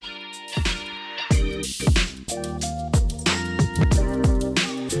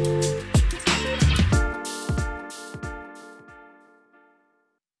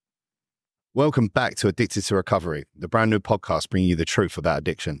Welcome back to Addicted to Recovery, the brand new podcast bringing you the truth about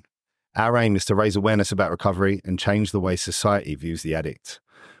addiction. Our aim is to raise awareness about recovery and change the way society views the addict.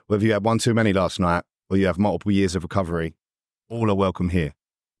 Whether you had one too many last night or you have multiple years of recovery, all are welcome here.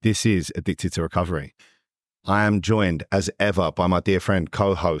 This is Addicted to Recovery. I am joined as ever by my dear friend,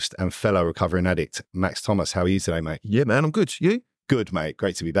 co-host and fellow recovering addict, Max Thomas. How are you today, mate? Yeah, man, I'm good. You? Good, mate.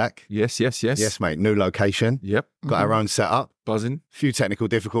 Great to be back. Yes. Yes, mate. New location. Yep. Got our own setup. Buzzing. Few technical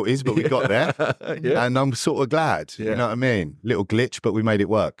difficulties, but we got there. Yeah. And I'm sort of glad. Yeah. You know what I mean? Little glitch, but we made it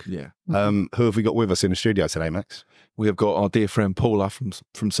work. Yeah. Who have we got with us in the studio today, Max? We have got our dear friend Paula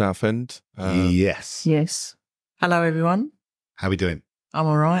from Southend. Yes. Yes. Hello, everyone. How we doing? I'm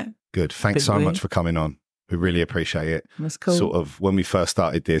all right. Good. Thanks Bit so weird. much for coming on. We really appreciate it. That's cool. Sort of when we first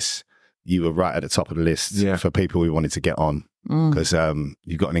started this, you were right at the top of the list for people we wanted to get on because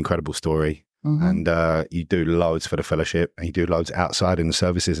you've got an incredible story and you do loads for the fellowship and you do loads outside in the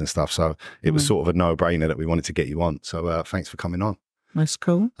services and stuff. So it was sort of a no-brainer that we wanted to get you on. So thanks for coming on. That's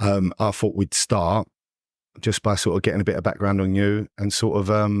cool. I thought we'd start just by sort of getting a bit of background on you and sort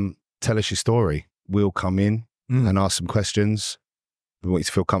of tell us your story. We'll come in and ask some questions. We want you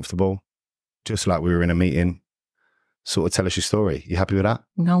to feel comfortable, just like we were in a meeting. Sort of tell us your story. You happy with that?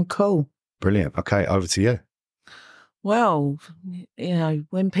 No, cool. Brilliant. Okay, over to you. Well, you know,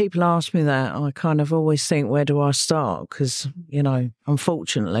 when people ask me that, I kind of always think, where do I start? Because, you know,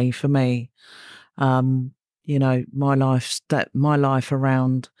 unfortunately for me, you know, my life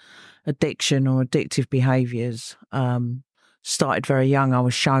around addiction or addictive behaviours started very young. I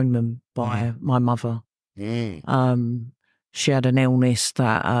was shown them by my mother. She had an illness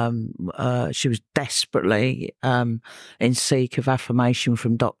that she was desperately in seek of affirmation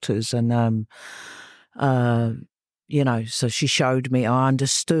from doctors, and you know, so she showed me. I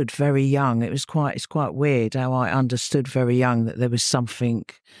understood very young. It's quite weird how I understood very young that there was something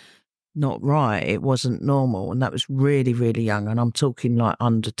not right. It wasn't normal, and that was really, really young. And I'm talking like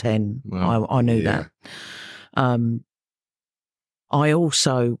under 10. Wow. I knew that. I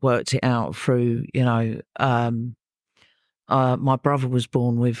also worked it out through, you know. My brother was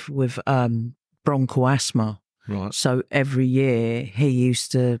born with bronchial asthma. Right. So every year he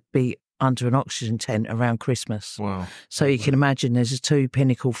used to be under an oxygen tent around Christmas. Wow. So you can imagine there's two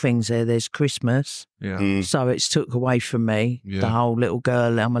pinnacle things there. There's Christmas. Yeah. So it's took away from me the whole little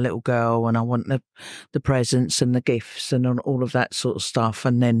girl. I'm a little girl and I want the presents and the gifts and all of that sort of stuff.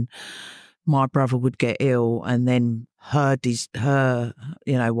 And then my brother would get ill and then her,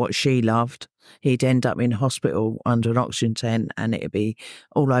 you know, what she loved, he'd end up in hospital under an oxygen tent and it'd be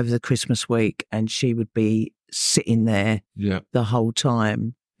all over the Christmas week and she would be sitting there the whole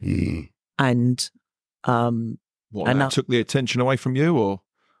time. And that took the attention away from you, or?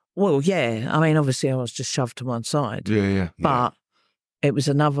 Well, yeah. I mean, obviously I was just shoved to one side. Yeah. But it was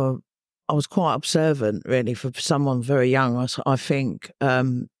I was quite observant really for someone very young. I think,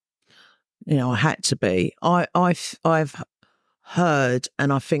 you know, I had to be. I've heard,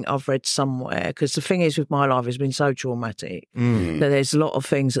 and I think I've read somewhere, because the thing is with my life, it's been so traumatic that there's a lot of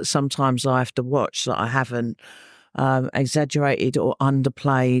things that sometimes I have to watch that I haven't exaggerated or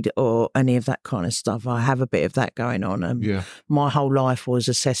underplayed or any of that kind of stuff. I have a bit of that going on. And my whole life was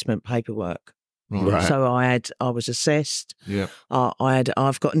assessment paperwork. Right. So I was assessed. Yeah.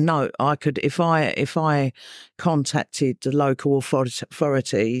 I've got I could, if I contacted the local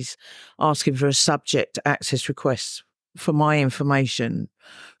authorities asking for a subject access request for my information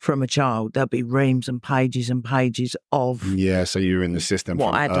from a child, there'll be reams and pages of so you're in the system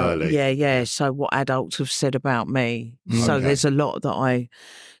what from early. Yeah. So what adults have said about me. So there's a lot that I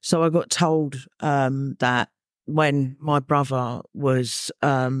got told that when my brother was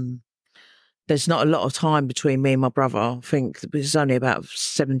there's not a lot of time between me and my brother. I think there's only about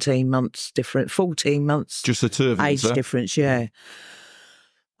 17 months different, 14 months. Just the two of you, age difference, yeah.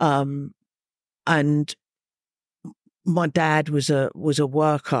 And my dad was a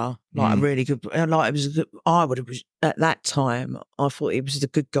worker, like a really good, like it was a good, at that time, I thought he was a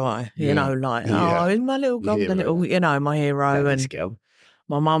good guy, you know, like, he's my little guy, the little, you know, my hero. And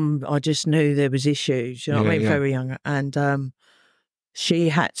my mum, I just knew there was issues, you know what I mean, very young. And she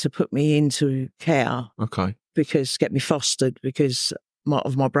had to put me into care. Okay. Get me fostered because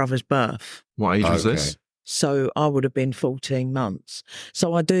of my brother's birth. What age was this? So I would have been 14 months.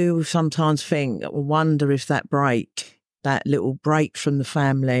 So I do sometimes wonder if that little break from the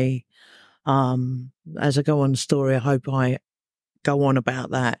family, as I go on the story, I hope I go on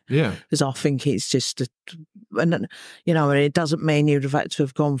about that. Yeah. Because I think it's just, and you know, it doesn't mean you'd have had to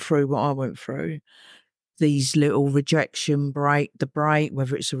have gone through what I went through. these little rejection the break,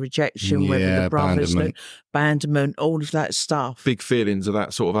 whether it's a rejection, whether the brothers, abandonment, all of that stuff. Big feelings of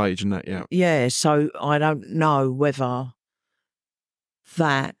that sort of age and that, yeah. Yeah, so I don't know whether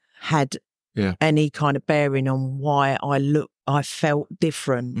that had any kind of bearing on why I felt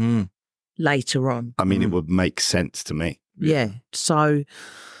different later on. I mean, it would make sense to me. Yeah. So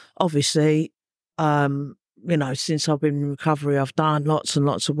obviously, since I've been in recovery, I've done lots and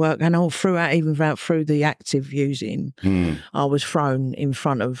lots of work, and all throughout, even through the active using, I was thrown in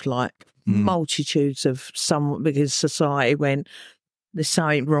front of like multitudes of because society went, there's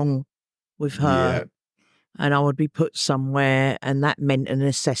something wrong with her. Yeah. And I would be put somewhere, and that meant an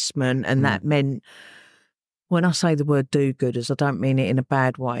assessment, and that meant, when I say the word do-gooders, I don't mean it in a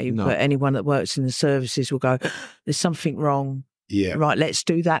bad way, but anyone that works in the services will go, there's something wrong. Yeah. Right, let's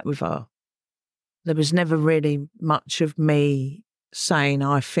do that with her. There was never really much of me saying,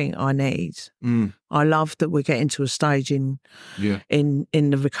 I think I need. I love that we're getting to a stage in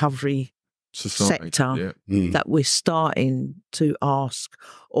the recovery sector that we're starting to ask,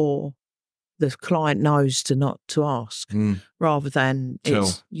 or the client knows not to ask, rather than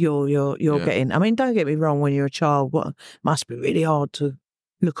it's you're getting. I mean, don't get me wrong. When you're a child, it must be really hard to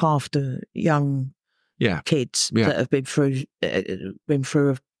look after young kids that have been through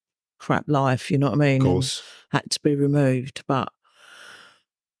a crap life. You know what I mean? Of course, and had to be removed. But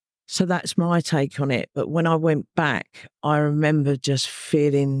so that's my take on it. But when I went back, I remember just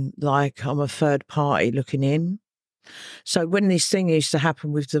feeling like I'm a third party looking in. So when this thing used to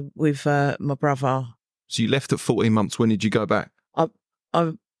happen with my brother. So you left at 14 months. When did you go back? I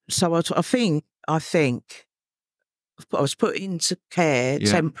think I was put into care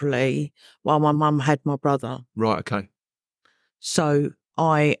temporarily while my mum had my brother. Right. Okay. So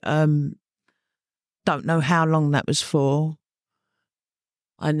I don't know how long that was for.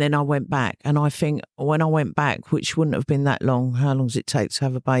 And then I went back, and I think when I went back, which wouldn't have been that long, how long does it take to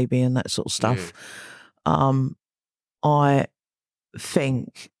have a baby and that sort of stuff? Yeah. I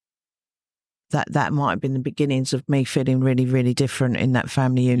think that might have been the beginnings of me feeling really, really different in that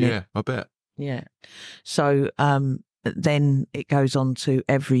family unit. Yeah, I bet. Yeah. So then it goes on to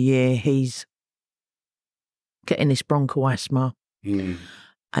every year he's getting this bronchial asthma, and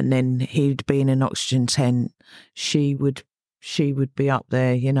then he'd be in an oxygen tent. She would be up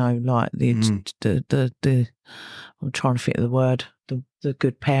there, like the I'm trying to think of the word, the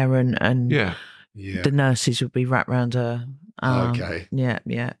good parent, and the nurses would be wrapped around her. Okay. Yeah.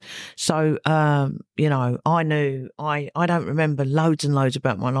 So, I knew, I don't remember loads and loads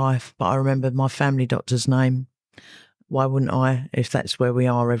about my life, but I remember my family doctor's name. Why wouldn't I, if that's where we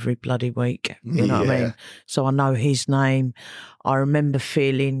are every bloody week? You know what I mean? So I know his name. I remember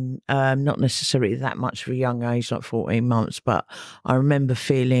feeling, not necessarily that much of a young age, like 14 months, but I remember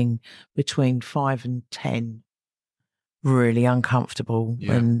feeling between 5 and 10 really uncomfortable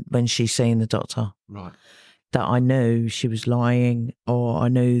when she's seeing the doctor. Right. That I knew she was lying, or I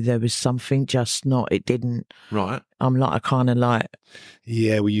knew there was something it didn't. Right. I'm like, I kind of like.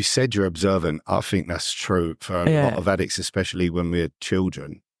 Yeah, well, you said you're observant. I think that's true for a lot of addicts, especially when we're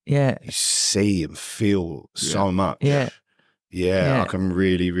children. Yeah. You see and feel so much. Yeah. Yeah, I can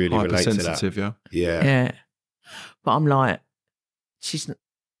really, really relate to that. Hypersensitive, Yeah. But I'm like,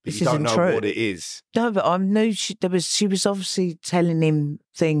 But you don't know true. what it is. No, but I knew she was obviously telling him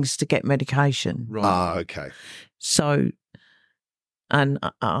things to get medication. Right. Ah, okay. So, and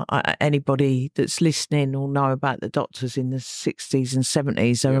anybody that's listening will know about the doctors in the 60s and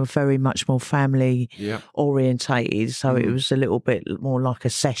 70s. They were very much more family orientated. So it was a little bit more like a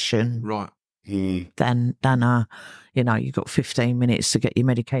session. Right. Than you've got 15 minutes to get your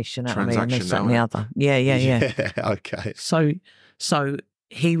medication out of me and this, that and the other. Yeah. Okay. So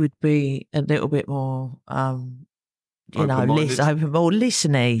he would be a little bit more, more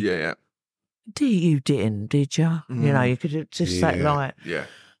listening. Yeah. You didn't, did you? You could just that light. Yeah.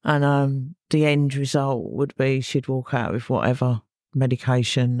 And the end result would be she'd walk out with whatever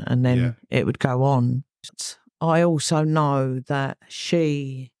medication, and then it would go on. I also know that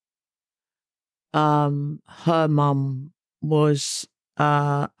her mum was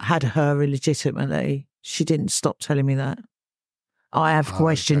had her illegitimately. She didn't stop telling me that. I have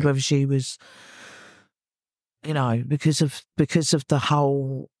questioned whether she was, because of the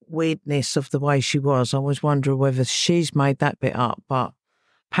whole weirdness of the way she was. I was wondering whether she's made that bit up. But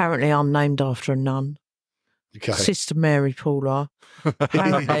apparently, I'm named after a nun, Sister Mary Paula.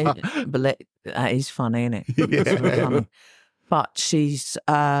 Apparently, but that is funny, isn't it? It's really funny. But she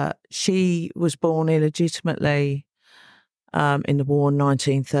was born illegitimately in the war in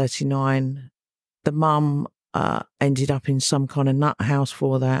 1939. The mum ended up in some kind of nut house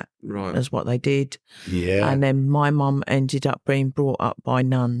for that. Right. That's what they did. Yeah. And then my mum ended up being brought up by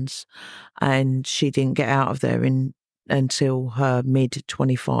nuns, and she didn't get out of there until her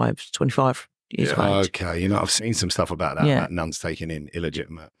mid-25 years of age. Okay, I've seen some stuff about that, about nuns taking in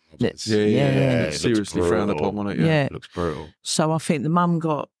illegitimate. Yeah. Seriously frowned upon, wasn't it? Yeah. It looks brutal. So I think the mum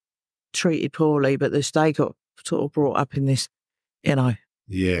got treated poorly, but they got sort of brought up in this,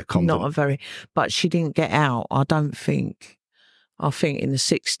 Yeah, convent. not a very, but she didn't get out. I think in the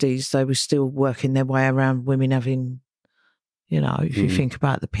 60s they were still working their way around women having, if you think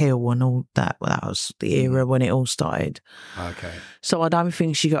about the pill and all that, well, that was the era when it all started. Okay. So I don't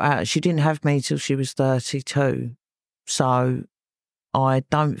think she got out. She didn't have me till she was 32. So I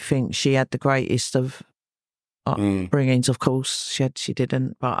don't think she had the greatest of bringings. Of course, she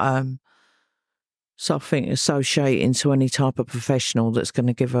didn't. But so I think associating to any type of professional that's going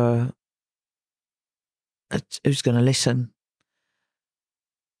to give her, who's going to listen.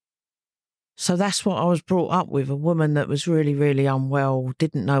 So that's what I was brought up with, a woman that was really, really unwell,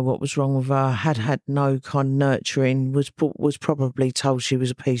 didn't know what was wrong with her, had no kind of nurturing, was probably told she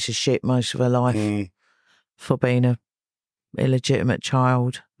was a piece of shit most of her life for being a illegitimate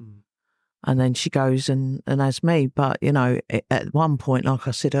child. And then she goes and has me. But, at one point, like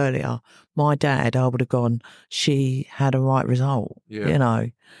I said earlier, my dad, I would have gone, she had a right result. Yeah.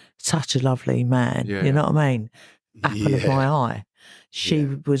 Such a lovely man. Yeah. You know what I mean? Apple of my eye. She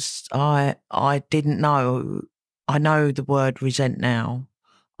was, I didn't know. I know the word resent now.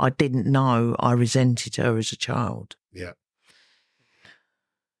 I didn't know I resented her as a child. Yeah.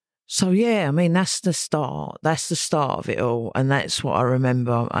 So that's the start. That's the start of it all, and that's what I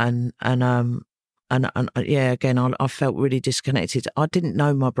remember. And again, I felt really disconnected. I didn't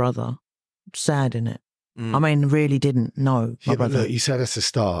know my brother. Sad, innit? I mean, really didn't know my brother. But look, you said it's the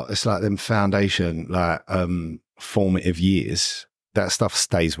start. It's like them foundation, like formative years. That stuff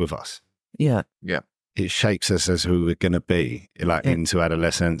stays with us. Yeah. Yeah. It shapes us as who we're going to be, like into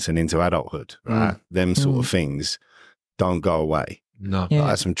adolescence and into adulthood. Right? Them sort of things don't go away. No. I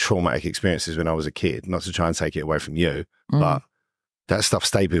had some traumatic experiences when I was a kid, not to try and take it away from you, but that stuff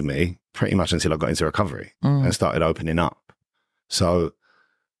stayed with me pretty much until I got into recovery and started opening up. So,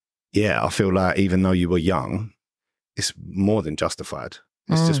 I feel like even though you were young, it's more than justified.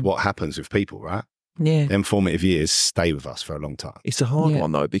 It's just what happens with people, right? Yeah. Them formative years stay with us for a long time. It's a hard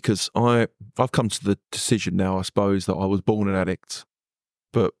one, though, because I've come to the decision now, I suppose, that I was born an addict.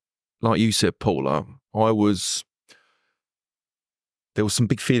 But like you said, Paula, there was some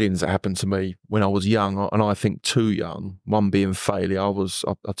big feelings that happened to me when I was young, and I think too young, one being failure. I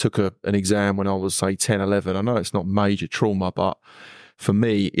took an exam when I was, say, 10, 11. I know it's not major trauma, but for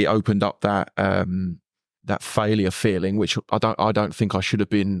me, it opened up that failure feeling, which I don't think I should have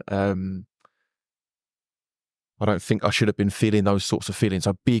been. I don't think I should have been feeling those sorts of feelings,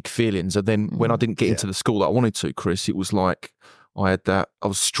 so big feelings. And then when I didn't get into the school that I wanted to, Chris, it was like I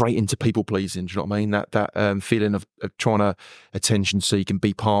was straight into people pleasing. Do you know what I mean? That feeling of trying to attention seek and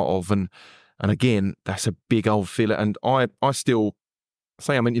be part of, and again, that's a big old feeling. And I still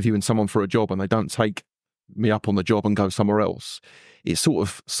say I'm interviewing someone for a job and they don't take me up on the job and go somewhere else. It sort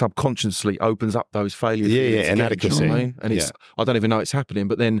of subconsciously opens up those failures. Yeah, inadequacy. You know what I mean? And I don't even know it's happening,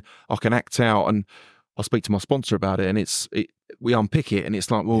 but then I can act out and I speak to my sponsor about it, and we unpick it, and it's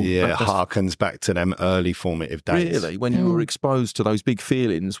like, well, harkens back to them early formative days. Really, when you were exposed to those big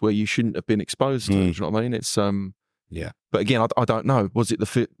feelings where you shouldn't have been exposed to. Do you know what I mean? It's But again, I don't know. Was it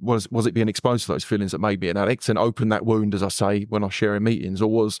was it being exposed to those feelings that made me an addict and opened that wound, as I say, when I share in meetings,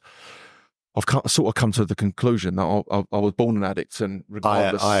 or I've sort of come to the conclusion that I was born an addict, and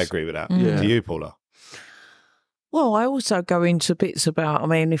regardless, I agree with that. Yeah. Do you, Paula? Well, I also go into bits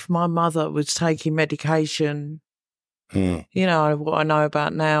about, if my mother was taking medication, what I know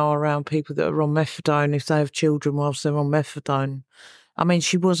about now around people that are on methadone, if they have children whilst they're on methadone.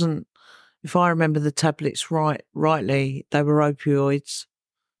 She wasn't, if I remember the tablets rightly, they were opioids.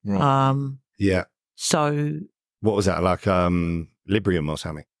 Right. Yeah. So. What was that, like Librium or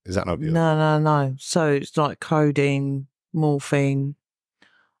something? Is that an opioid? No. So it's like codeine, morphine,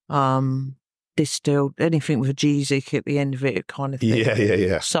 distilled, anything with a G-Zic at the end of it kind of thing.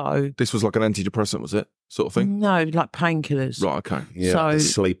 Yeah. So this was like an antidepressant, was it? Sort of thing? No, like painkillers. Right, okay. Yeah, so, the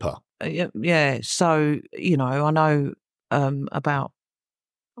sleeper. Yeah. So, I know about,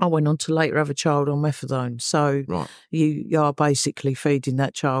 I went on to later have a child on methadone. So you are basically feeding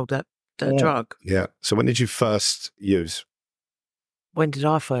that child that drug. Yeah. So when did you first use? When did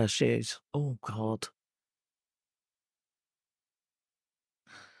I first use? Oh, God.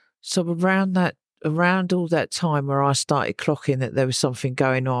 So around all that time where I started clocking that there was something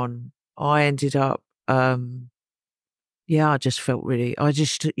going on, I ended up I just felt I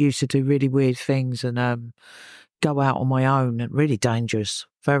just used to do really weird things and go out on my own and really dangerous,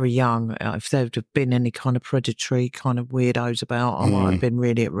 very young. If there would have been any kind of predatory kind of weirdos about, I might have been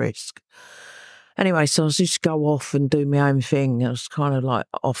really at risk. Anyway, so I was just go off and do my own thing. I was kind of like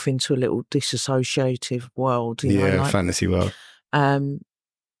off into a little disassociative world, you know, like, fantasy world. And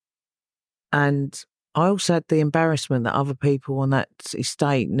I also had the embarrassment that other people on that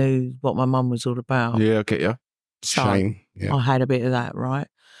estate knew what my mum was all about. Yeah, I get you. So Shame. Yeah. I had a bit of that, right?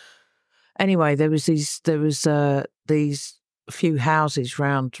 Anyway, there was these few houses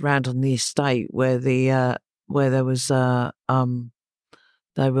round on the estate where there was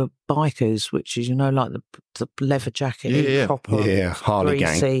they were bikers, which is, you know, like the leather jacket, proper Harley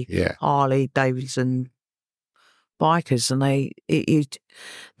greasy, gang, Harley Davidson bikers, and they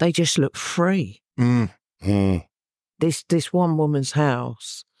just looked free. This one woman's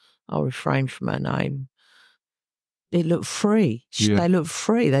house, I'll refrain from her name. It looked free. They looked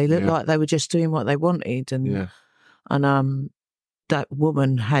free. They looked like they were just doing what they wanted. And that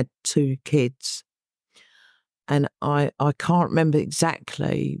woman had 2 kids. And I can't remember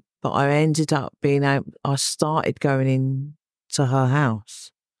exactly, but I ended up I started going into her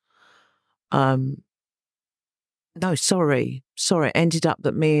house. No, sorry. It ended up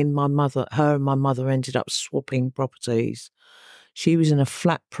that her and my mother ended up swapping properties. She was in a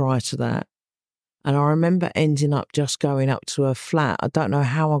flat prior to that. And I remember ending up just going up to her flat. I don't know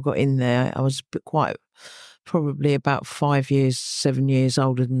how I got in there. I was probably about 7 years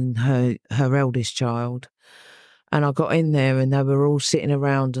older than her eldest child. And I got in there and they were all sitting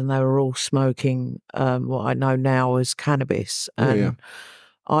around and they were all smoking what I know now as cannabis. And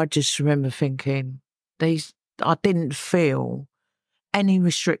I just remember thinking, I didn't feel any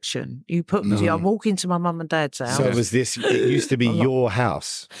restriction. I walk into my mum and dad's house. So it used to be your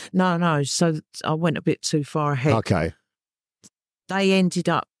house? No. So I went a bit too far ahead. Okay. They ended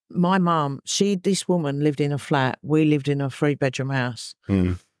up, my mum, this woman lived in a flat. We lived in a 3-bedroom house.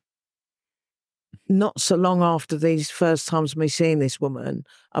 Not so long after these first times me seeing this woman,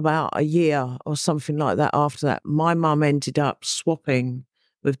 about a year or something like that after that, my mum ended up swapping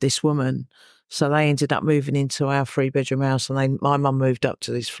with this woman. So they ended up moving into our 3-bedroom house and my mum moved up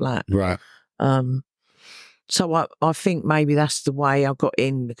to this flat. Right. So I think maybe that's the way I got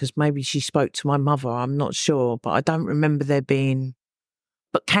in, because maybe she spoke to my mother. I'm not sure, but I don't remember there being...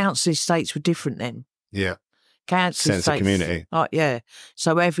 But council estates were different then. Yeah. Council sense of community. Oh, yeah.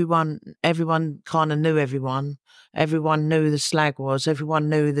 So everyone kind of knew everyone. Everyone knew who the slag was. Everyone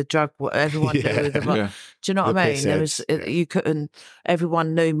knew who the drug was. Everyone knew who the... Do you know what I mean? There was you couldn't...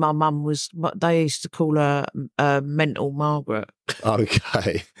 Everyone knew my mum was... What they used to call her Mental Margaret.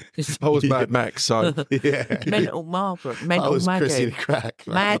 Okay. I was Mad Max, so... Mental Margaret. Mental Maggie. Chrissy the Crack.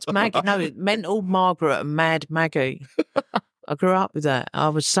 Mad Maggie. No, Mental Margaret and Mad Maggie. I grew up with that. I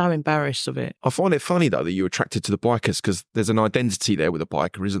was so embarrassed of it. I find it funny, though, that you're attracted to the bikers, because there's an identity there with a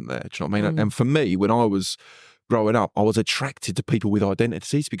biker, isn't there? Do you know what I mean? And for me, when I was growing up, I was attracted to people with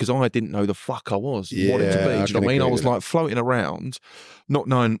identities because I didn't know the fuck I was, wanted to be. Do you know what I mean? I was like floating around, not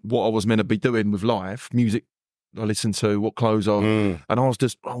knowing what I was meant to be doing with life, music I listened to, what clothes on, and I was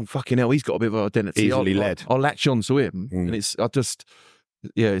just, oh, fucking hell, he's got a bit of an identity. Easily led. I'll latch on to him, and it's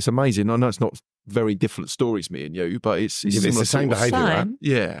amazing. I know it's not very different stories, me and you, but it's the same behaviour, right?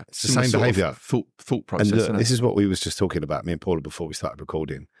 Yeah, it's the same behaviour. Thought process. And look, this is what we was just talking about, me and Paula, before we started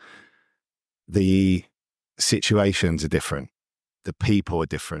recording. The situations are different. The people are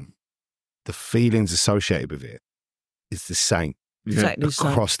different. The feelings associated with it is the same. Exactly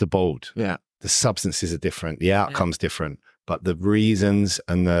across the board. Yeah. The substances are different. The outcome's different. But the reasons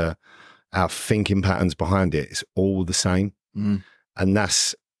and our thinking patterns behind it is all the same. And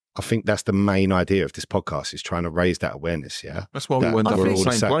I think that's the main idea of this podcast, is trying to raise that awareness, yeah? That's why we end up in the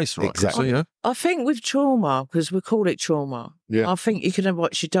same place, right? Exactly. So, yeah. I think with trauma, because we call it trauma, I think you could have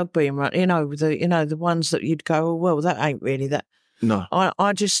watched your dog being run, the ones that you'd go, oh, well, that ain't really that. No.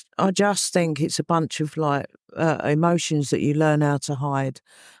 I just think it's a bunch of like emotions that you learn how to hide,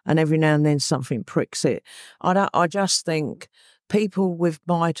 and every now and then something pricks it. I just think people with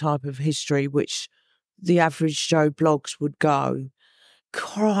my type of history, which the average Joe blogs would go,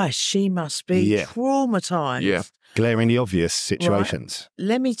 Christ, she must be traumatised. Yeah. Glaringly obvious situations. Right.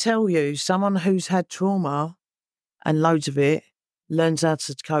 Let me tell you, someone who's had trauma, and loads of it, learns how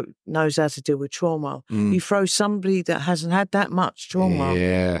to cope, knows how to deal with trauma. You throw somebody that hasn't had that much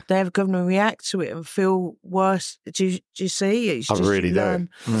trauma, they're going to react to it and feel worse. Do you see? It's I really do.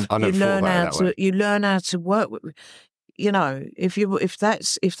 I never thought about it that way. You learn how to work with. If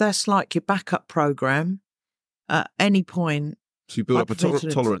that's like your backup program, at any point So you build up a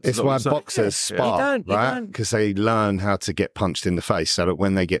tolerance. It's why boxers spar, You right? don't. Because they learn how to get punched in the face so that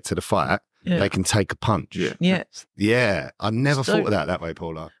when they get to the fight, they can take a punch. Yeah. I never thought of that way,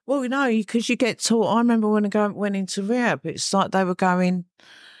 Paula. Well, no, because you get taught. I remember when I went into rehab, it's like they were going,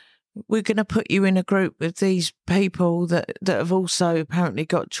 we're going to put you in a group with these people that have also apparently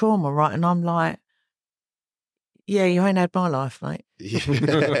got trauma, right? And I'm like, yeah, you ain't had my life, mate. You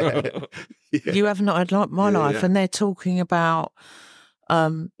have not had my life. Yeah. And they're talking about,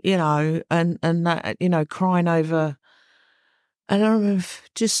 you know, and that, you know, crying over. And I remember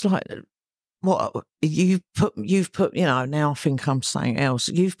just like, what you've put, you know, now I think I'm saying else.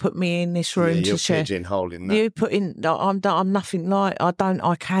 You've put me in this room to share. Pigeonholing that. You put in, I'm nothing like,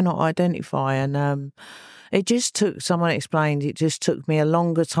 I cannot identify. And it just took, someone explained, it just took me a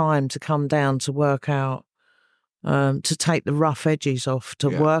longer time to come down to work out, to take the rough edges off, to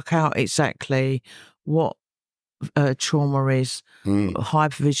work out exactly what trauma is,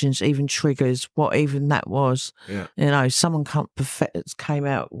 hypervigilance, even triggers, what even that was. You know, someone came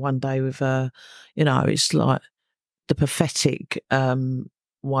out one day with you know, it's like the pathetic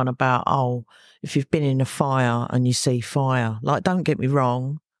one about, if you've been in a fire and you see fire, like, don't get me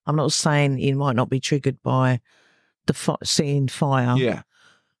wrong, I'm not saying you might not be triggered by the seeing fire,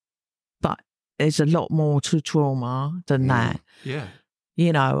 but there's a lot more to trauma than that.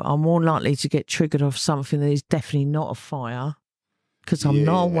 You know, I'm more likely to get triggered off something that is definitely not a fire because I'm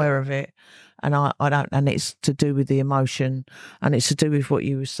not aware of it, and I don't. And it's to do with the emotion, and it's to do with what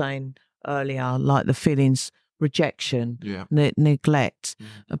you were saying earlier, like the feelings, rejection, neglect,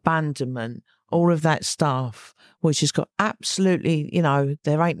 abandonment, all of that stuff, which has got absolutely, you know,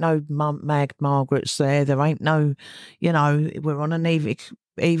 there ain't no Mag Margarets there. There ain't no, you know, we're on an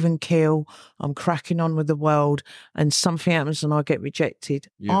even keel. I'm cracking on with the world, and something happens and I get rejected.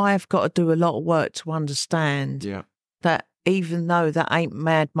 I've got to do a lot of work to understand that even though that ain't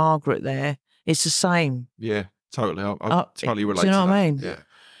Mad Margaret there, it's the same. Yeah, totally. I totally relate to that. Do you know what I mean? Yeah.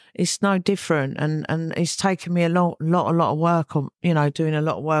 It's no different, and it's taken me a lot of work on, you know, doing a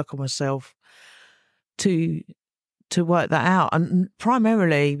lot of work on myself to work that out, and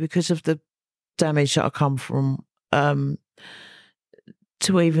primarily because of the damage that I come from,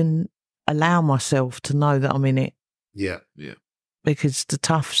 to even allow myself to know that I'm in it. Yeah. Because the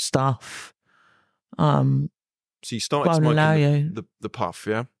tough stuff, so you started won't allow smoking the puff,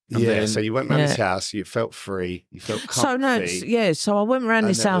 yeah? And then, so you went round his house, you felt free, you felt comfy. So I went round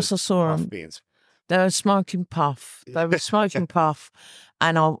his house, I saw them. They were smoking puff. They were smoking puff.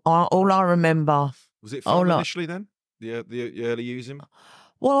 And all I remember... Was it fun initially then? The early using?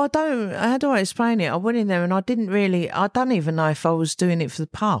 Well, how do I explain it? I went in there and I don't even know if I was doing it for the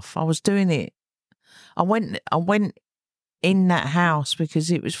puff. I was doing it. I went in that house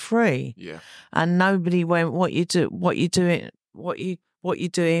because it was free. Yeah. And nobody went, what you doing,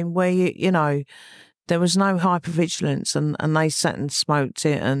 where you know, there was no hypervigilance, and they sat and smoked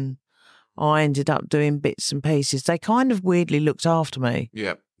it, and I ended up doing bits and pieces. They kind of weirdly looked after me.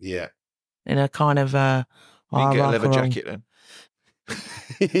 Yeah. In a kind of you didn't get a leather jacket then?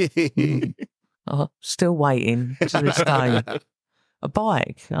 Still waiting to this day. A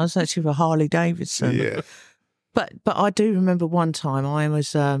bike. I was actually with Harley Davidson. Yeah. But I do remember one time I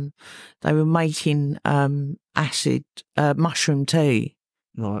was they were making acid mushroom tea.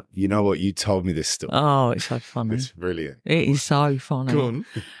 Right. You know what? You told me this story. Oh, it's so funny. It's brilliant. It is so funny. Go on.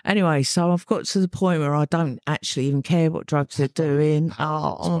 Anyway, so I've got to the point where I don't actually even care what drugs they're doing.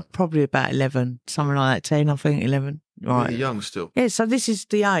 I'm probably about 11, something like that, 10, I think, 11. Right. You're young still. Yeah, so this is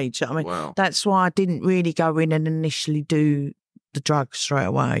the age. I mean, That's why I didn't really go in and initially do the drugs straight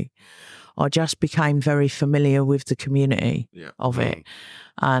away. I just became very familiar with the community of it,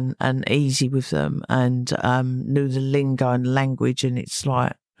 and easy with them, and knew the lingo and language, and it's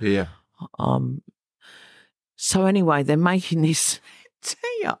like so anyway, they're making this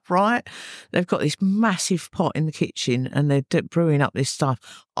tea up, right? They've got this massive pot in the kitchen, and they're brewing up this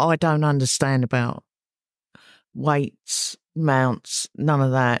stuff I don't understand about. Weights, mounts, none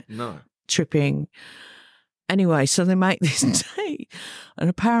of that. No. Tripping. Anyway, so they make this tea, and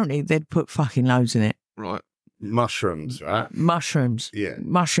apparently they'd put fucking loads in it. Right. Mushrooms, right? Mushrooms. Yeah.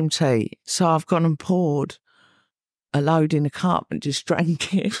 Mushroom tea. So I've gone and poured a load in a cup and just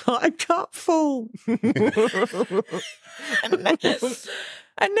drank it like a cup full. and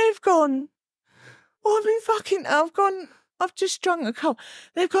they've gone, I've just drunk a cup.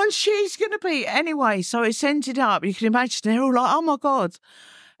 They've gone, she's going to be. Anyway, so it's ended up, you can imagine, they're all like, oh my God.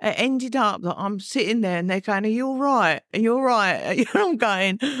 It ended up that I'm sitting there and they're going, are you all right? Are you all right? I'm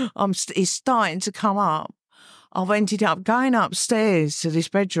going, it's starting to come up. I've ended up going upstairs to this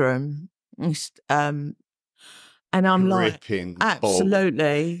bedroom, And I'm Gripping like,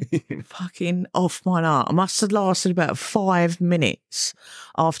 absolutely fucking off my nut. I must have lasted about 5 minutes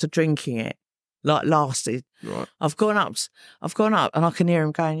after drinking it. Like lasted. Right. I've gone up and I can hear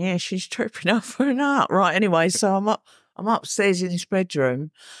him going, yeah, she's tripping over a nut. Right. Anyway, so I'm upstairs in his bedroom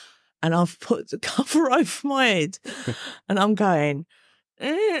and I've put the cover over my head and I'm going,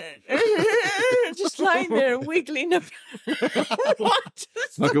 just laying there and wiggling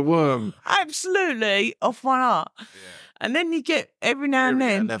Like a worm. absolutely off my nut. Yeah. And then you get every now and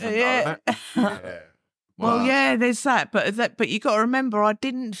then. Yeah. Well, yeah, there's that, but you got to remember, I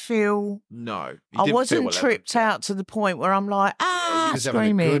didn't feel. No, I wasn't tripped out to the point where I'm like,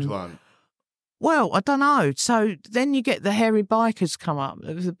 screaming. A good one. Well, I don't know. So then you get the hairy bikers come up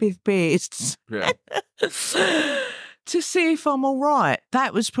with the big beards. Yeah. To see if I'm all right.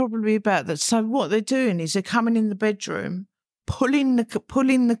 That was probably about that. So what they're doing is they're coming in the bedroom, pulling the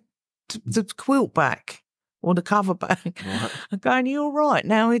quilt back or the cover back, right. And going, "You all right?"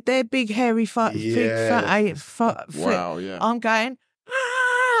 Now they're big, hairy, big, fat. Wow, yeah. I'm going.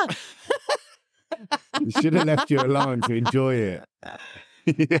 You should have left you alone to enjoy it.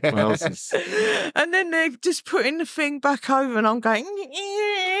 Yeah. Well, and then they're just putting the thing back over, and I'm going.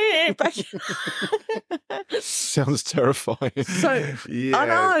 Back. Sounds terrifying. So yeah, I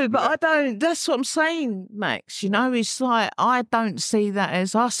know, but I don't. That's what I'm saying, Max. You know, it's like I don't see that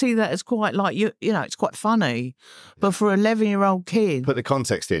as. I see that as quite like you know, it's quite funny, but for an 11-year-old kid, put the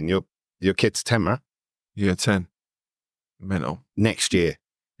context in. Your kid's 10, right? Yeah, 10. Mental. Next year,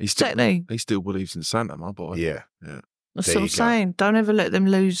 he still believes in Santa, my boy. Yeah. That's what I'm saying. Don't ever let them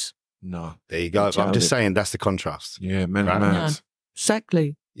lose. No. There you go. I'm just saying that's the contrast. Yeah, mental. Right? No,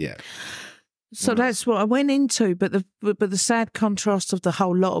 exactly. Yeah. So that's what I went into, but the sad contrast of the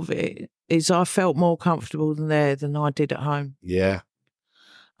whole lot of it is I felt more comfortable there than I did at home. Yeah.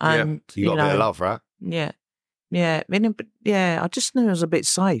 And you got a bit of love, right? Yeah. Yeah. I just knew I was a bit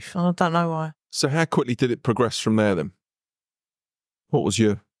safe. I don't know why. So how quickly did it progress from there then? What's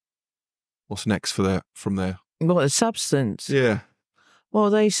next from there? What, a substance? Yeah.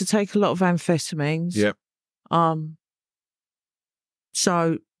 Well, they used to take a lot of amphetamines. Yep.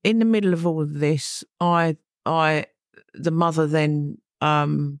 So in the middle of all of this, the mother then,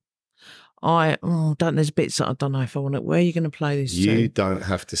 there's bits that I don't know if I want to, where are you going to play this You to? don't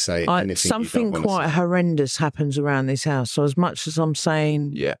have to say anything. Something quite horrendous happens around this house. So as much as I'm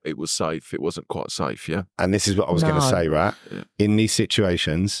saying. Yeah, it was safe. It wasn't quite safe, yeah. And this is what I was going to say, right? Yeah. In these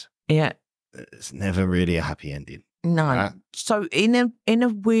situations. Yeah. It's never really a happy ending. No. Right? So in a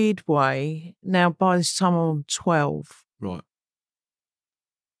weird way, now by this time I'm 12. Right.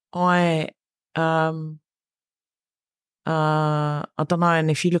 I don't know, and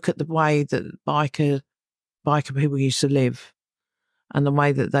if you look at the way that biker people used to live and the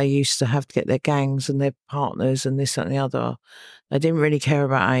way that they used to have to get their gangs and their partners and this and the other, they didn't really care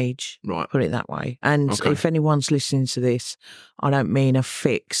about age, right? Put it that way. And if anyone's listening to this, I don't mean a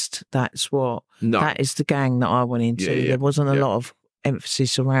fixed, that is the gang that I went into. Yeah. There wasn't a lot of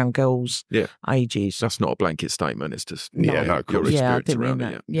emphasis around girls' ages. That's not a blanket statement. It's just I didn't mean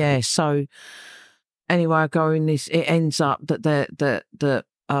that. Yeah. So anyway, I go in this. It ends up that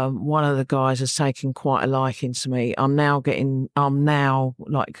one of the guys has taken quite a liking to me. I'm now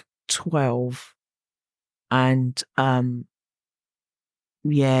like 12, and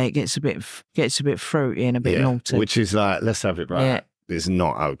it gets a bit fruity and a bit naughty, which is like, let's have it right. Yeah. It's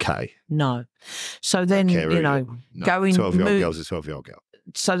not okay. No. So then, going 12-year-old girl's a 12-year-old girl.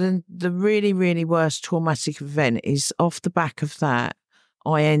 So then the really, really worst traumatic event is off the back of that,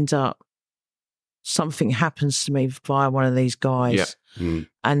 I end up, something happens to me via one of these guys. Yeah. Mm.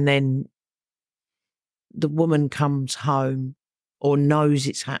 And then the woman comes home or knows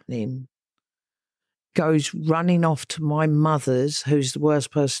it's happening, goes running off to my mother's, who's the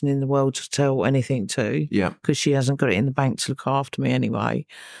worst person in the world to tell anything to. Yeah. Because she hasn't got it in the bank to look after me anyway.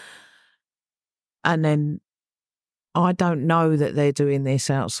 And then I don't know that they're doing this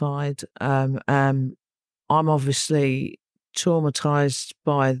outside. I'm obviously traumatized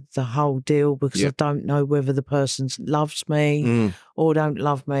by the whole deal because I don't know whether the person loves me or don't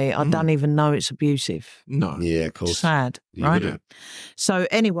love me. I don't even know it's abusive. No. Yeah, of course. Sad, right? Yeah. So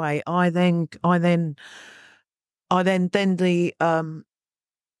anyway, and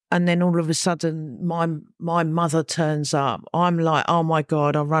then all of a sudden my mother turns up. I'm like, oh my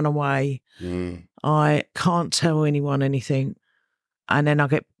God, I run away. I can't tell anyone anything. And then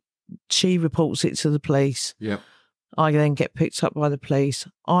she reports it to the police. Yeah. I then get picked up by the police.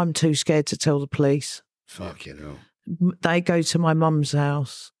 I'm too scared to tell the police. Fucking hell. They go to my mum's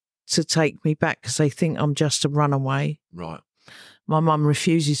house to take me back because they think I'm just a runaway. Right. My mum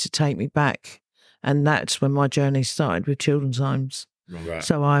refuses to take me back And that's when my journey started with children's homes. Right.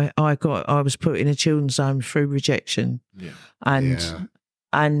 So I was put in a children's home through rejection,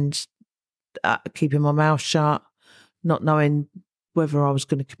 and keeping my mouth shut, not knowing whether I was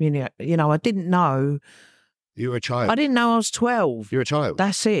going to communicate. I didn't know. You were a child. I didn't know I was 12. You're a child.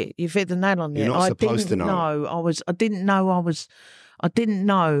 That's it. You've hit the nail on the head. You're not supposed to know. I didn't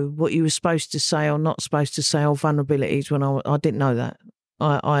know what you were supposed to say or not supposed to say, or vulnerabilities when I didn't know that.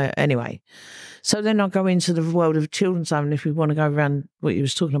 Anyway. So then I go into the world of children's home, and if we want to go around what you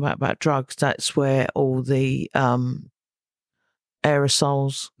was talking about drugs, that's where all the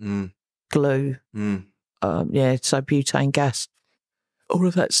aerosols, glue, so butane gas, all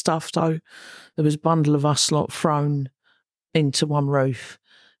of that stuff. So there was a bundle of us lot thrown into one roof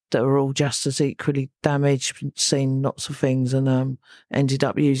that were all just as equally damaged, seen lots of things, and ended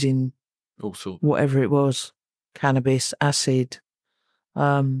up using all sorts, whatever it was, cannabis, acid.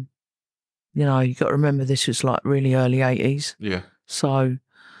 You got to remember this was like really early 80s. Yeah. So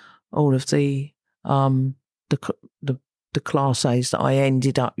all of the Class A's that I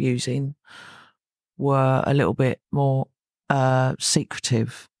ended up using were a little bit more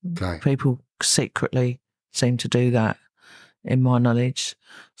secretive. Okay. People secretly seem to do that, in my knowledge.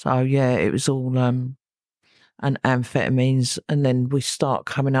 So yeah, it was all and amphetamines, and then we start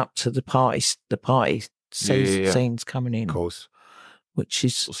coming up to the party scenes coming in. Of course. Which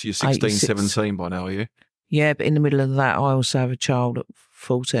is... So you're 16, 17 by now, are you? Yeah, but in the middle of that, I also have a child at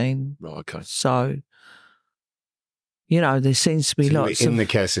 14. Right, okay. So, there seems to be lots in the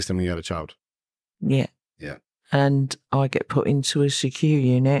care system when you had a child? Yeah. Yeah. And I get put into a secure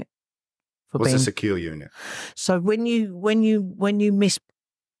unit. What's a secure unit? So when you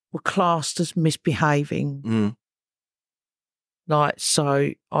were classed as misbehaving,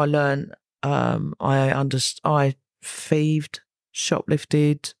 so I learned, I thieved,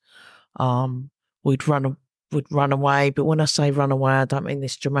 shoplifted, we'd run away. But when I say run away, I don't mean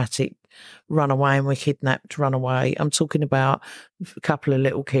this dramatic run away and we're kidnapped, run away. I'm talking about a couple of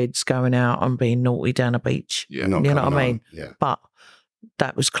little kids going out and being naughty down a beach. Yeah, you know what I mean? Yeah. But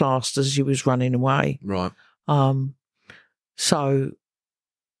that was classed as you was running away. Right. So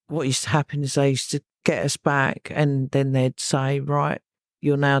what used to happen is they used to get us back, and then they'd say, right,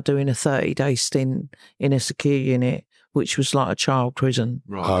 you're now doing a 30-day stint in a secure unit, which was like a child prison.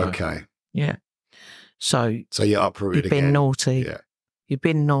 Right. Okay. Yeah. So you're uprooted again. You've been naughty. Yeah. You've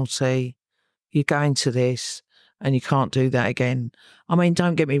been naughty. You go into this and you can't do that again. I mean,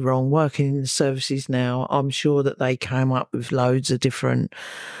 don't get me wrong, working in the services now, I'm sure that they came up with loads of different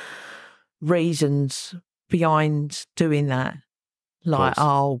reasons behind doing that. Like,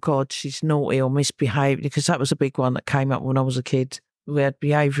 oh, God, she's naughty or misbehaved, because that was a big one that came up when I was a kid. We had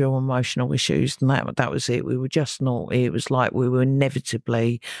behavioural emotional issues, and that was it. We were just naughty. It was like we were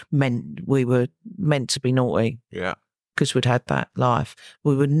inevitably meant to be naughty. Yeah. Because we'd had that life.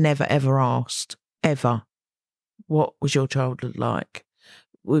 We were never, ever asked, ever, what was your childhood like?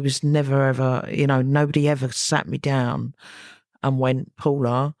 We was never, ever, nobody ever sat me down and went,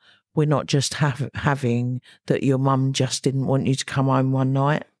 Paula, we're not just having that your mum just didn't want you to come home one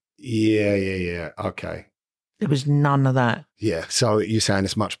night. Yeah. Okay. There was none of that. Yeah. So you're saying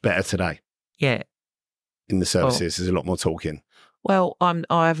it's much better today? Yeah. In the services, there's a lot more talking. Well,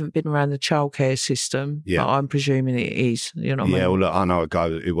 I haven't been around the childcare system, but I'm presuming it is. You know what I mean? Well, look, I know a guy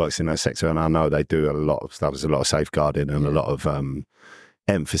who works in that sector, and I know they do a lot of stuff. There's a lot of safeguarding and a lot of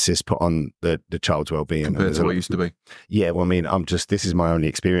emphasis put on the child's well-being compared to what it used to be. Yeah, well, I mean, this is my only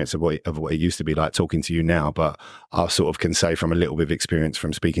experience of what it used to be like talking to you now, but I sort of can say from a little bit of experience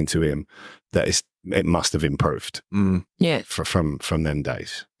from speaking to him that it must have improved. Yeah, from them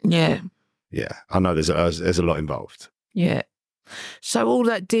days. Yeah, I know there's a lot involved. Yeah. So all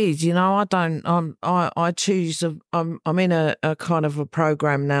that did, I choose. I'm in a kind of a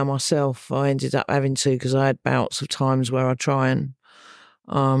program now myself. I ended up having to, because I had bouts of times where I'd try and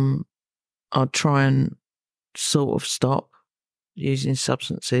sort of stop using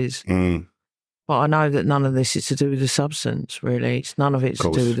substances. But I know that none of this is to do with the substance, really. None of it's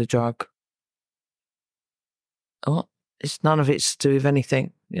to do with the drug. None of it's to do with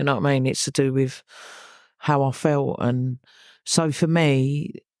anything. You know what I mean? It's to do with how I felt. And so for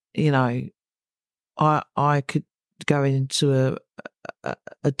me, I could go into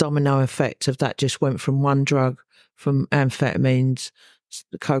a domino effect of that. Just went from one drug, from amphetamines,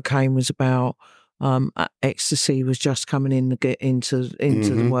 the cocaine was about, ecstasy was just coming into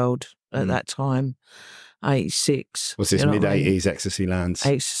the world at that time, 86. Was this mid-80s Ecstasy Land?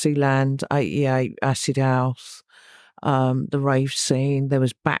 Ecstasy Land, 88, Acid House, the rave scene. There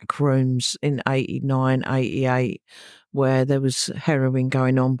was back rooms in 89, 88 where there was heroin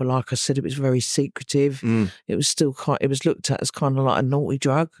going on, but like I said, it was very secretive. It was still it was looked at as kind of like a naughty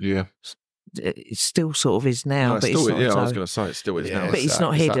drug. Yeah. It still sort of is now, No, but it's it's not. not. Yeah, so, I was going to say it still is now. but it's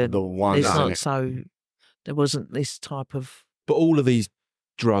not hidden. The one, it's not so. There wasn't this type of. But all of these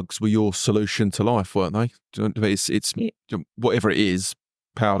drugs were your solution to life, weren't they? It's whatever it is,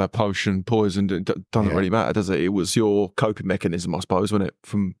 powder, potion, poison, it doesn't really matter, does it? It was your coping mechanism, I suppose, wasn't it?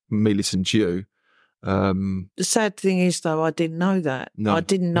 From me listening to you. The sad thing is, though, I didn't know that. No. I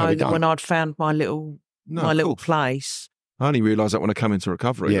didn't know that when I'd found my little place. I only realised that when I come into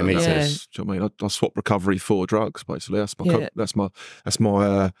recovery. Yeah, me too. Do you know what I mean? I swapped recovery for drugs, basically. That's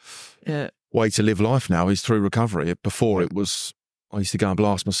my way to live life now, is through recovery. Before it was, I used to go and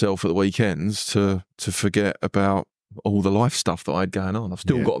blast myself at the weekends to forget about all the life stuff that I had going on. I've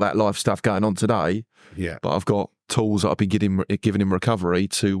still got that life stuff going on today. Yeah. But I've got tools that I've been giving in recovery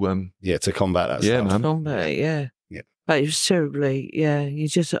to to combat that stuff. Yeah, man. Combat it, yeah. But it was terribly,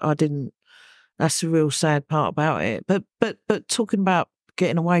 I didn't. That's the real sad part about it. But talking about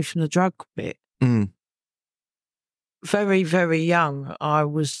getting away from the drug bit, very, very young, I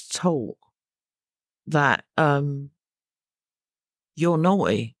was taught that you're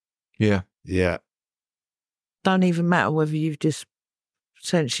naughty. Yeah. Yeah. Don't even matter whether you've just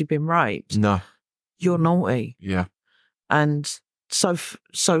essentially been raped. No. You're naughty. Yeah. And so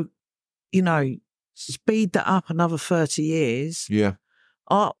speed that up another 30 years. Yeah.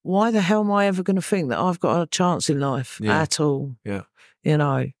 Why the hell am I ever going to think that I've got a chance in life at all? Yeah.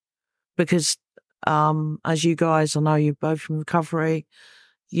 Because as you guys, I know you're both from recovery,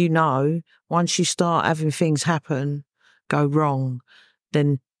 once you start having things go wrong,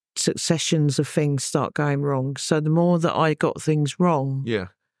 then successions of things start going wrong. So the more that I got things wrong,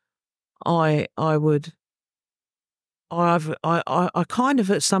 I kind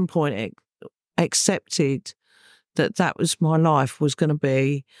of at some point accepted that was my life was going to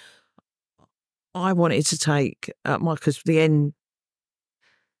be. I wanted to take because the end.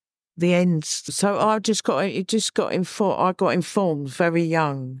 So I got informed very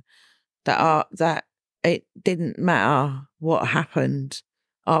young that it didn't matter what happened.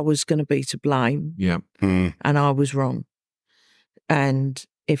 I was going to be to blame. Yeah. And I was wrong. And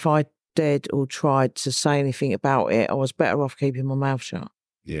if I dared or tried to say anything about it, I was better off keeping my mouth shut.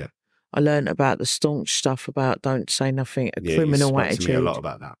 Yeah. I learned about the staunch stuff about don't say nothing, criminal attitude. You spoke to me a lot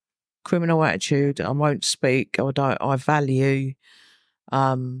about that. Criminal attitude. I won't speak. I value.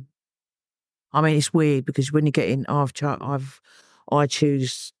 I mean, it's weird because when you get in, I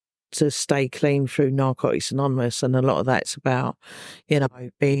choose to stay clean through Narcotics Anonymous, and a lot of that's about,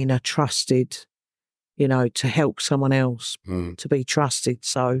 being a trusted, to help someone else, to be trusted.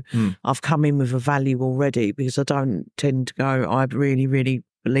 So I've come in with a value already because I don't tend to go, I really, really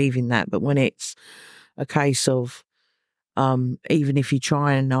believe in that. But when it's a case of, even if you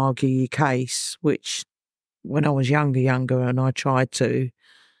try and argue your case, which when I was younger, and I tried to,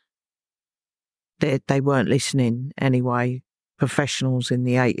 they weren't listening anyway. Professionals in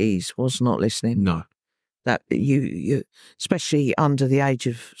the 80s was not listening. No. That you especially under the age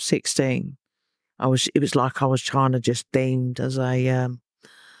of 16, it was like I was trying to just deemed as a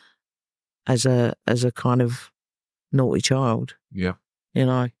kind of naughty child. Yeah.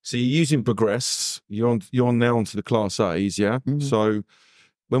 So you're using Progress. You're on now onto the Class A's, yeah? Mm-hmm. So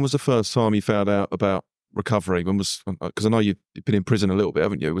when was the first time you found out about recovery? Because I know you've been in prison a little bit,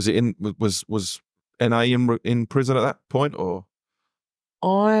 haven't you? Was NA in prison at that point, or?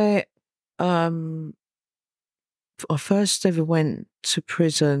 I first ever went to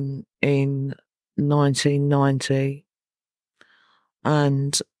prison in 1990,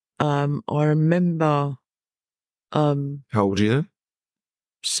 and I remember. How old were you then?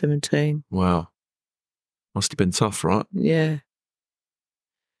 17. Wow, must have been tough, right? Yeah.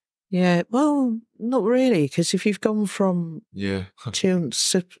 Yeah, well, not really, because if you've gone from children,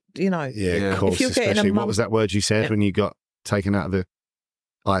 of course. If you're especially, what was that word you said when you got taken out of the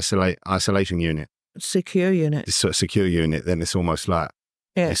isolation unit? Secure unit. This sort of secure unit, then it's almost like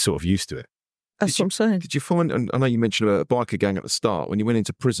you're sort of used to it. That's what I'm saying. Did you find, and I know you mentioned about a biker gang at the start, when you went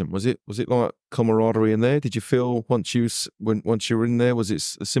into prison, was it like camaraderie in there? Did you feel once you were in there, was it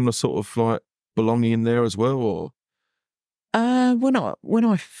a similar sort of like belonging in there as well, or? When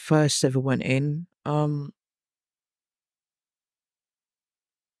I first ever went in, it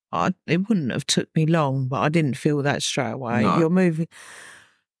wouldn't have took me long, but I didn't feel that straight away. No. You're moving.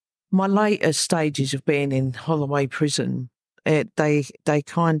 My later stages of being in Holloway Prison, they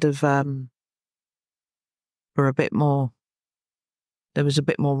kind of were a bit more there was a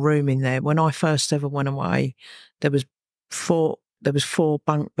bit more room in there. When I first ever went away, there was four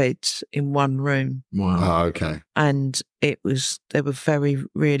bunk beds in one room. Wow. Oh, okay. And they were very,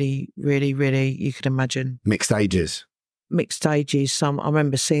 really, really, really, you could imagine. Mixed ages. I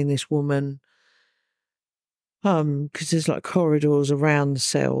remember seeing this woman, because there's like corridors around the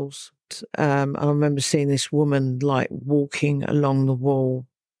cells. I remember seeing this woman like walking along the wall.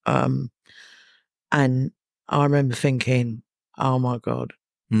 And I remember thinking, oh my God,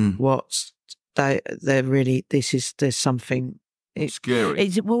 there's something. It's scary.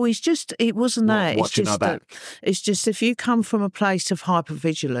 It wasn't that. Watching our back. It's just if you come from a place of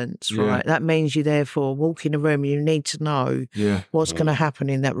hypervigilance, right, that means you therefore walk in a room, you need to know what's going to happen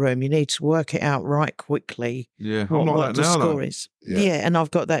in that room. You need to work it out right quickly. Yeah, what, I'm like what that the now, score though. is. Yeah, and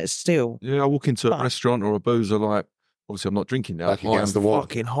I've got that still. Yeah, I walk into a restaurant or a boozer, like, obviously I'm not drinking now. Back I am against the wall.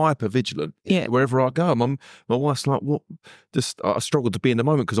 fucking hyper vigilant. Yeah. Wherever I go, my wife's like, what? Just I struggle to be in the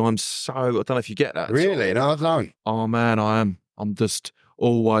moment because I'm so. I don't know if you get that. Really? No, I don't. Oh man, I am. I'm just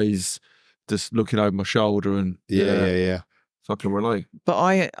always just looking over my shoulder and Yeah. So I can relate.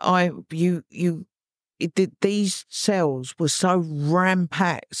 But these cells were so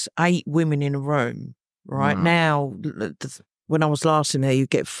ram-packed, 8 women in a room, right? Wow. Now, when I was last in there, you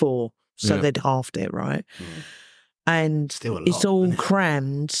get 4, so they'd halved it, right? And it's all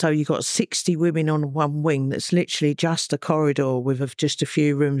crammed, so you got 60 women on one wing that's literally just a corridor with just a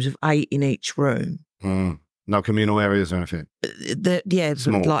few rooms of 8 in each room. No communal areas or anything?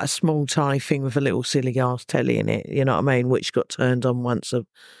 Small. Like a small tiny thing with a little silly ass telly in it, you know what I mean, which got turned on once in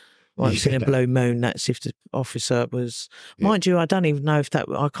a blue moon. That's if the officer was... Mind you, I don't even know if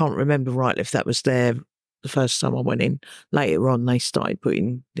I can't remember rightly if that was there the first time I went in. Later on, they started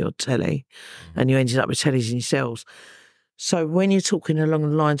putting the odd telly and you ended up with tellies in your cells. So when you're talking along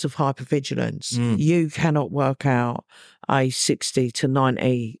the lines of hypervigilance, you cannot work out a 60 to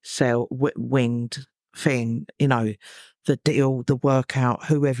 90 cell winged thing, you know, the deal, the workout,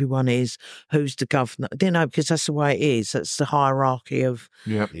 who everyone is, who's the governor. You know, because that's the way it is. That's the hierarchy of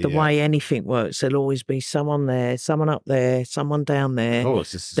the way anything works. There'll always be someone there, someone up there, someone down there. Oh,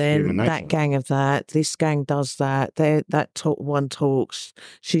 it's just then that gang of that. This gang does that. One talks.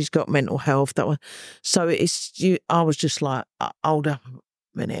 She's got mental health. That one. So I was just like, hold up a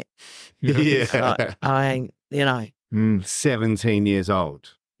minute. Yeah. I ain't. You know. 17 years old.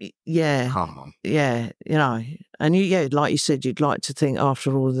 Yeah. Come on. Yeah, you know. And like you said, you'd like to think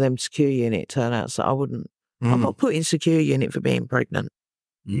after all of them secure unit turn out, so I wouldn't. I'm not putting secure unit for being pregnant.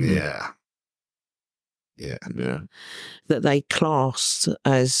 Yeah. That they classed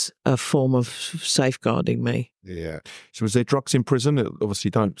as a form of safeguarding me. Yeah. So was there drugs in prison? Obviously,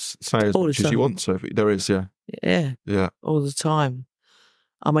 don't say as much as you want. So there is, Yeah. All the time.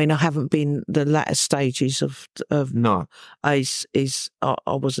 I mean, I haven't been the latter stages of no. I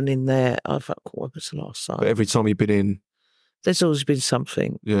wasn't in there. What was the last time? But every time you've been in, there's always been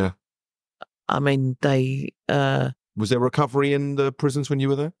something. Yeah. I mean, was there recovery in the prisons when you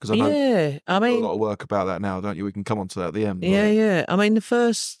were there? Because I know I mean, a lot of work about that now, don't you? We can come on to that at the end. Yeah. I mean, the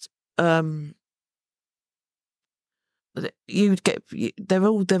first you'd get they're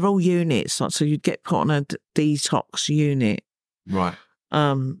all units, so you'd get put on a detox unit, right?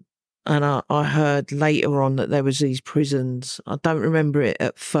 And I heard later on that there was these prisons. I don't remember it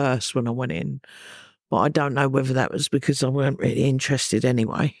at first when I went in, but I don't know whether that was because I weren't really interested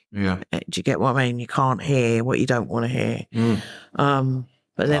anyway. Yeah. Do you get what I mean? You can't hear what you don't want to hear.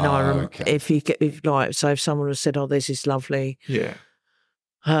 But then I remember if someone had said, "Oh, this is lovely." Yeah.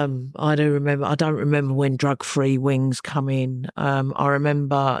 I don't remember when drug-free wings come in. I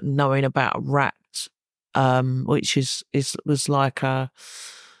remember knowing about RAT, which was like a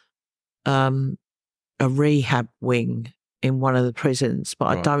rehab wing in one of the prisons, but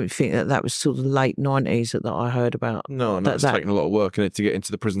I don't think that was till the late 90s that I heard about. No, it's taken a lot of work in it to get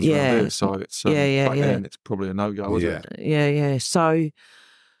into the prisons around here. So it's back then it's probably a no-go, wasn't it? Yeah. So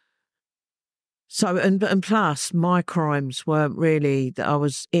and plus my crimes weren't really that I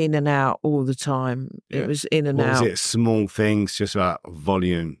was in and out all the time. It was in and out. Was it small things, just about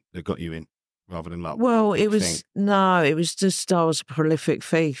volume that got you in, rather than like? Well, it was just I was a prolific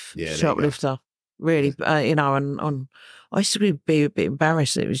thief, shoplifter. Really, and I used to be a bit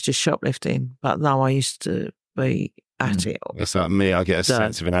embarrassed that it was just shoplifting, but no, I used to be at it. That's like me. I get a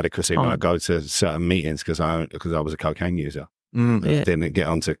sense of inadequacy when I go to certain meetings because I was a cocaine user. I didn't get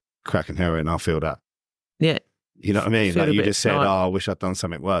onto crack and heroin. I feel that. Yeah. You know what I mean? Like you just said, I wish I'd done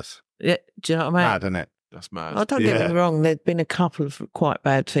something worse. Yeah. Do you know what I mean? Mad, isn't it? That's mad. Oh, don't get me wrong. There'd been a couple of quite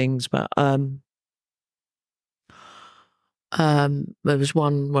bad things, but there was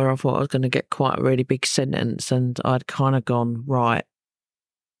one where I thought I was going to get quite a really big sentence, and I'd kind of gone, right,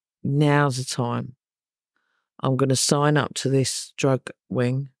 now's the time. I'm going to sign up to this drug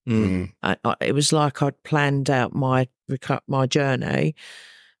wing. It was like I'd planned out my journey.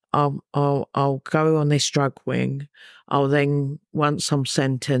 I'll go on this drug wing. I'll then, once I'm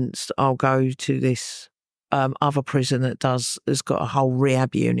sentenced, I'll go to this other prison that has got a whole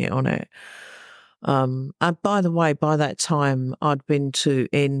rehab unit on it. And by the way, by that time, I'd been to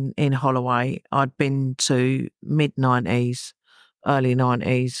in Holloway. I'd been to mid-90s, early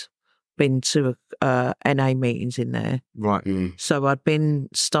 90s. Been to NA meetings in there. Right. So I'd been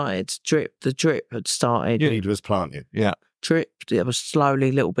started drip. The drip had started. Seed was planted. Yeah. Drip. It was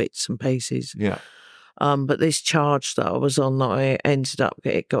slowly little bits and pieces. Yeah. But this charge that I was on, that I ended up,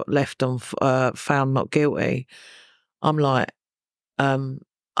 it got left on, found not guilty. I'm like, I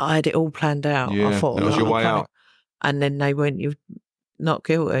had it all planned out. Yeah. I thought that was your way out. And then they went, "You're not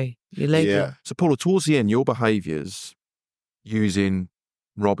guilty. You're legal." Yeah. So Paula, towards the end, your behaviours,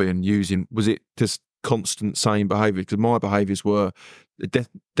 robbing, was it just constant same behaviour? Because my behaviours were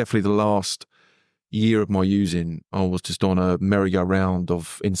definitely the last year of my using, I was just on a merry-go-round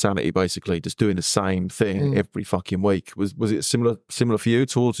of insanity, basically, just doing the same thing every fucking week. Was it similar for you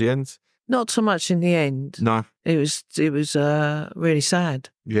towards the end? Not so much in the end. No. It was really sad.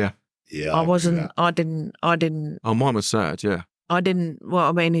 Yeah. Yeah. I didn't. Oh, mine was sad, yeah. What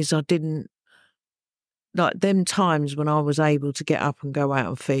I mean is I didn't, like them times when I was able to get up and go out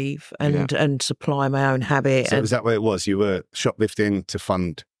and thieve and supply my own habit. So was that what it was? You were shoplifting to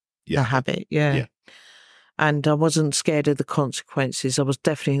fund the habit, yeah. And I wasn't scared of the consequences. I was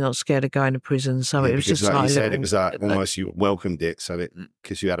definitely not scared of going to prison. So it was just like like you said, it was like almost you welcomed it, so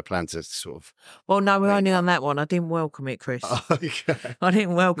because you had a plan to sort of. Well, no, we're only on that one. I didn't welcome it, Chris. Okay. I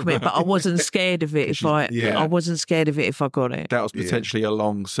didn't welcome it, but I wasn't scared of it I wasn't scared of it if I got it. That was potentially a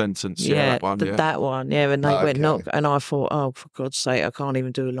long sentence. Yeah, that one. That one. Yeah, and they went knock, and I thought, oh, for God's sake, I can't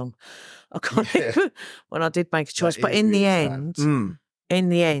even do a long. I can't even, when I did make a choice, but in the end,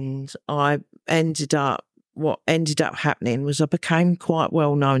 I ended up. What ended up happening was I became quite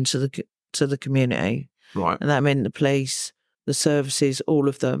well known to the community, right? And that meant the police, the services, all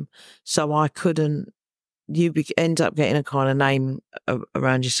of them. So I couldn't. You end up getting a kind of name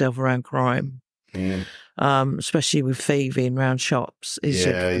around yourself around crime, especially with thieving around shops.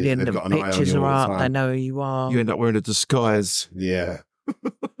 The pictures are up. They know who you are. You end up wearing a disguise. Yeah.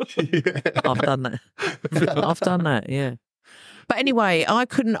 I've done that. I've done that. Yeah. But anyway, I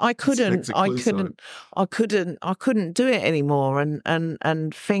couldn't do it anymore.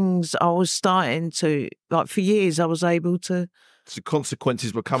 And things I was starting to, like, for years I was able to. So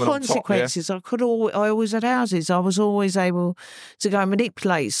consequences were coming on top. Consequences. I always had houses. I was always able to go and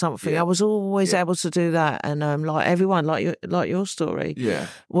manipulate something. I was always able to do that. And like everyone, like your story. Yeah.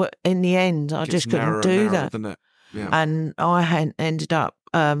 In the end, I just couldn't do that. Yeah. And I had ended up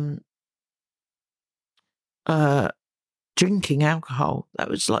drinking alcohol. That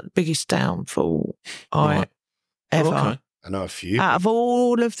was like the biggest downfall ever. I know a few. Out of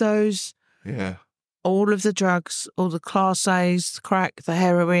all of those, all of the drugs, all the Class A's, the crack, the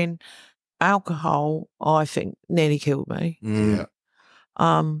heroin, alcohol, I think nearly killed me. Yeah.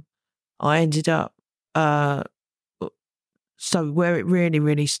 I ended up. So where it really,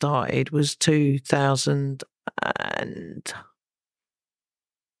 really started was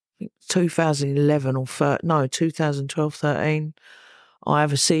 2011 or 2012, 13. I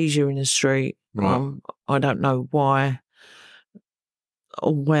have a seizure in the street. Right. I don't know why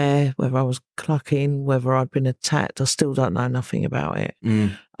or whether I was clucking, whether I'd been attacked. I still don't know nothing about it.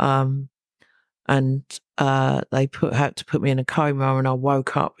 And they had to put me in a coma, and I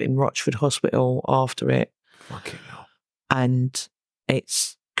woke up in Rochford Hospital after it. Fucking hell. And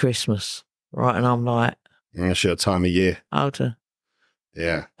it's Christmas, right? And I'm like, that's your time of year. Older.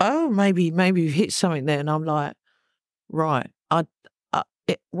 Yeah. Oh, maybe you've hit something there. And I'm like, right.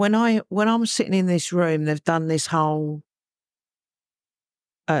 When I'm sitting in this room, they've done this whole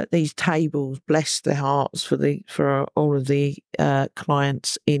these tables, bless their hearts for all of the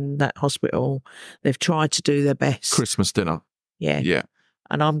clients in that hospital. They've tried to do their best. Christmas dinner. Yeah. Yeah.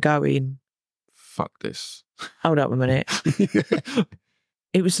 And I'm going, fuck this. Hold up a minute.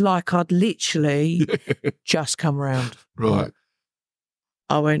 It was like I'd literally just come around. Right.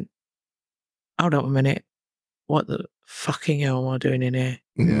 I went, hold up a minute. What the fucking hell am I doing in here?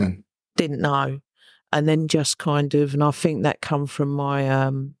 Yeah. Didn't know. And then just kind of, and I think that come from my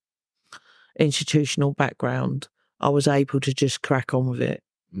institutional background, I was able to just crack on with it.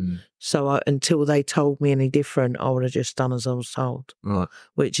 So until they told me any different, I would have just done as I was told, right?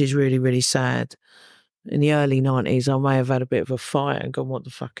 Which is really, really sad. In the early 90s, I may have had a bit of a fight and gone, what the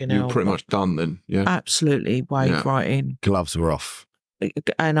fucking hell? You were pretty much done then, yeah? Absolutely, waved right in. Gloves were off.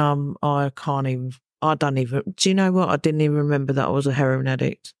 and I can't even. I don't even. Do you know what? I didn't even remember that I was a heroin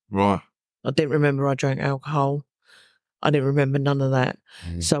addict. Right. I didn't remember I drank alcohol. I didn't remember none of that.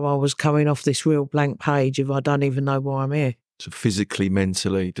 So I was coming off this real blank page of I don't even know why I'm here. So physically,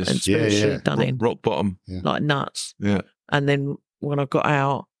 mentally, And just spiritually done in. rock bottom. Like nuts. Yeah. And then when I got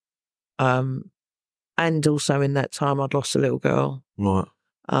out, and also in that time I'd lost a little girl. Right.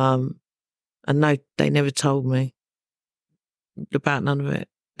 And they never told me about none of it.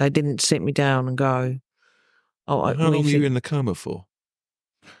 They didn't sit me down and go, "Oh, How long were you in the coma for?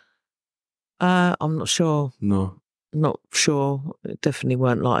 I'm not sure. No. Not sure. It definitely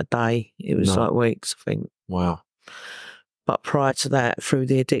weren't like a day. It was like weeks, I think. Wow. But prior to that, through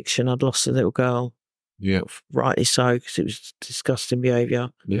the addiction, I'd lost a little girl. Yeah. Rightly so, because it was disgusting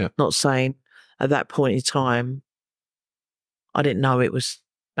behaviour. Yeah. Not saying at that point in time, I didn't know it was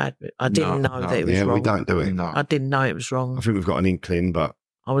bad. I didn't know that it was wrong. We don't do it. No. I didn't know it was wrong. I think we've got an inkling, but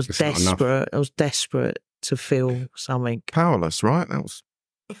I was it's not enough. desperate. I was desperate to feel something. Powerless, right? That was.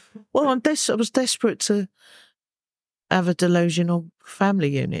 Well, I was desperate to have a delusional family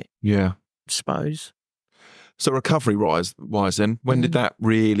unit, Yeah. I suppose. So recovery-wise then, when did that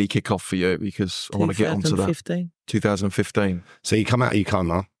really kick off for you? Because I want to get onto that. 2015. So you come out of your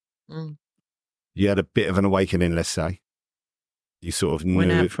coma. You had a bit of an awakening, let's say. You sort of knew.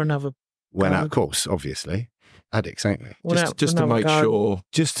 Went out for another. Went out, of course, obviously. Addicts, ain't we? Just to make sure.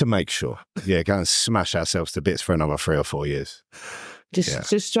 Just to make sure. Yeah, go and smash ourselves to bits for another 3 or 4 years.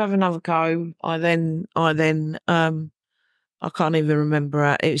 Just to have another go. I can't even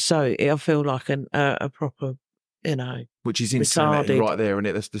remember it. So I feel like a proper, which is insanity right there,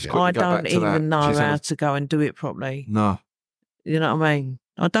 and let's just quickly go back to that. I don't even know how to go and do it properly. No. You know what I mean?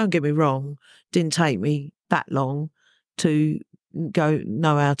 Don't get me wrong. Didn't take me that long to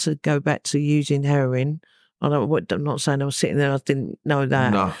know how to go back to using heroin. I'm not saying I was sitting there, I didn't know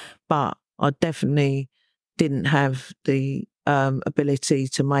that. No. But I definitely didn't have the ability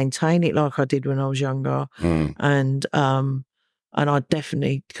to maintain it like I did when I was younger. And I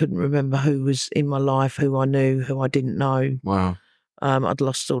definitely couldn't remember who was in my life, who I knew, who I didn't know. Wow. I'd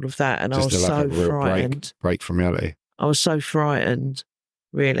lost all of that, and Just I was so real frightened. Break from reality. I was so frightened,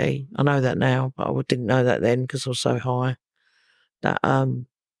 really. I know that now, but I didn't know that then because I was so high that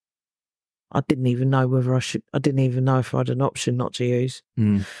I didn't even know whether I didn't even know if I had an option not to use.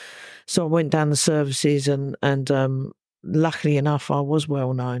 So I went down the services and luckily enough, I was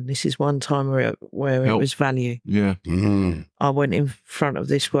well known. This is one time where it was value. Yeah. I went in front of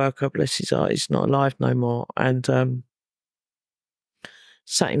this worker, bless his heart, he's not alive no more, and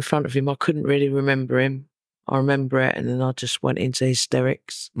sat in front of him. I couldn't really remember him. I remember it, and then I just went into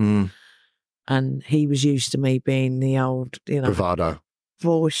hysterics. And he was used to me being the old, bravado,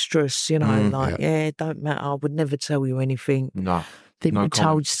 boisterous, don't matter. I would never tell you anything. No. Didn't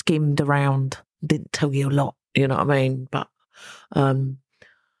told, skimmed around, didn't tell you a lot. You know what I mean? But, and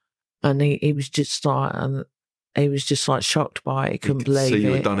he was just like, shocked by it. He couldn't believe it. So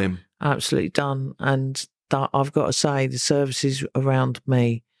you had done him. Absolutely done. And I've got to say, the services around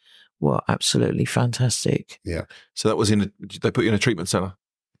me were absolutely fantastic. Yeah. So that was they put you in a treatment centre?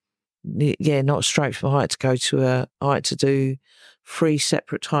 Yeah, not straight from I had to do 3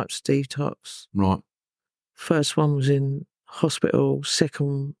 separate types of detox. Right. First one was in hospital,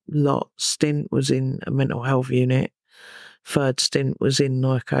 second stint was in a mental health unit, third stint was in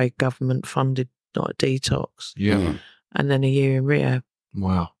like a government funded detox. Yeah. And then a year in rehab.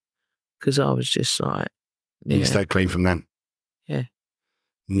 Wow. Because I was just like, you stayed clean from then. Yeah.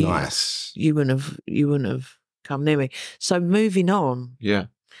 Nice. You wouldn't have come near me. So moving on. Yeah.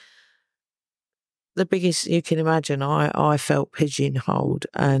 The biggest you can imagine, I felt pigeonholed,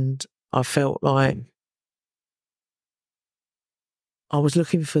 and I felt like I was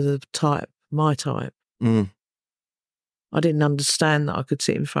looking for my type. I didn't understand that I could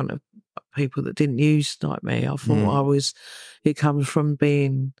sit in front of people that didn't use like me. I thought it comes from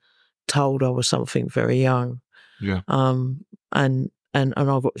being told I was something very young. Yeah. And I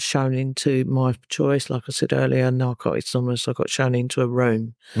got shown into my choice, like I said earlier, Narcotics Anonymous. I got shown into a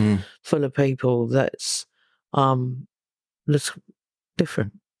room full of people that's looks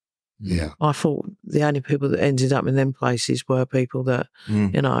different. Yeah. I thought the only people that ended up in them places were people that,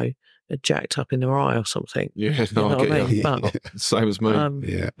 had jacked up in their eye or something. Yeah, no, I get you. But, same as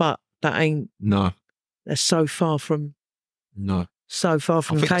me. But that ain't... No. That's so far from... No. So far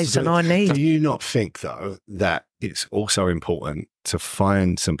from the case that I need. Do you not think, though, that it's also important to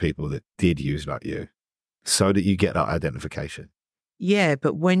find some people that did use like you so that you get that identification? Yeah,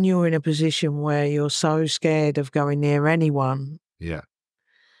 but when you're in a position where you're so scared of going near anyone... Yeah.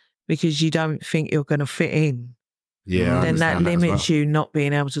 Because you don't think you're going to fit in. Yeah, I then that understand as limits well. you not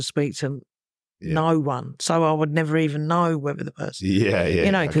being able to speak to no one. So I would never even know whether the person, Yeah,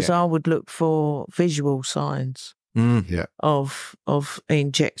 you know, because I would look for visual signs Yeah. of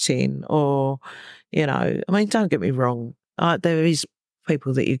injecting or, you know, I mean, don't get me wrong. There is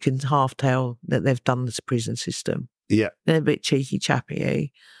people that you can half tell that they've done this prison system. Yeah. They're a bit cheeky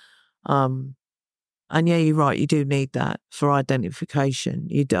chappy. And yeah, you're right. You do need that for identification.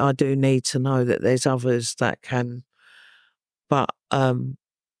 I do need to know that there's others that can, but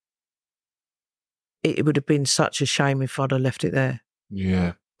it would have been such a shame if I'd have left it there. Yeah.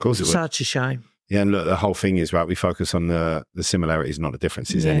 Of course it would. Such a shame. Yeah, and look, the whole thing is, right, we focus on the similarities, not the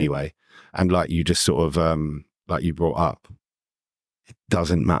differences anyway. And like you just sort of, like you brought up, it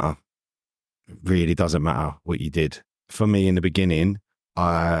doesn't matter. It really doesn't matter what you did. For me, in the beginning,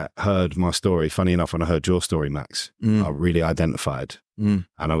 I heard my story. Funny enough, when I heard your story, Max, I really identified. And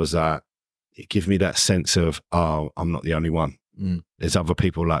I was like, it gives me that sense of, oh, I'm not the only one. There's other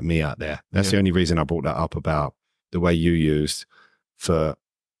people like me out there. That's the only reason I brought that up about the way you used for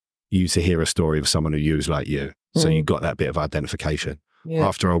you to hear a story of someone who used like you. So you got that bit of identification. Yeah.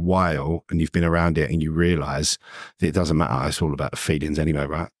 After a while, and you've been around it and you realise that it doesn't matter. It's all about the feelings anyway,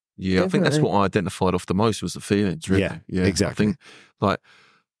 right? Yeah, definitely. I think that's what I identified off the most was the feelings, really. Yeah, exactly. I think, like,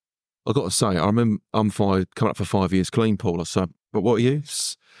 I've got to say, I remember I'm coming up for 5 years clean, Paula. So, but what are you?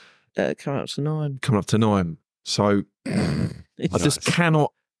 Coming up to 9. Coming up to 9. So I just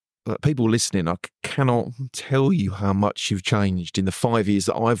cannot, people listening, I cannot tell you how much you've changed in the 5 years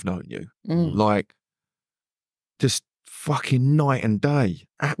that I've known you. Like, just fucking night and day.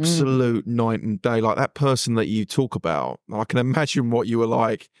 Absolute night and day. Like that person that you talk about, I can imagine what you were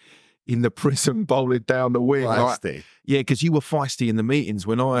like in the prison bowling down the wing. Feisty. Like, yeah, because you were feisty in the meetings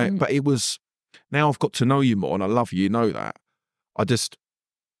when but it was, now I've got to know you more and I love you, you know that.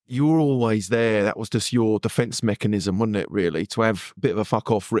 You were always there. That was just your defense mechanism, wasn't it, really? To have a bit of a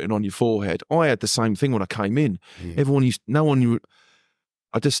fuck off written on your forehead. I had the same thing when I came in. That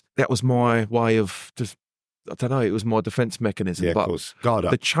was my way of just, I don't know, it was my defense mechanism. Yeah, but of course. Guard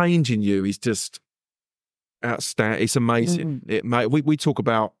up. The change in you is just outstanding. It's amazing. We talk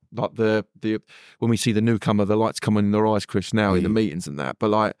about like the when we see the newcomer, the lights coming in their eyes, Chris, now in the meetings and that. But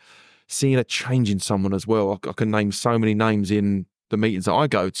like seeing a change in someone as well, I can name so many names in the meetings that I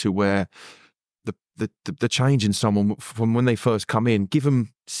go to where the change in someone from when they first come in, give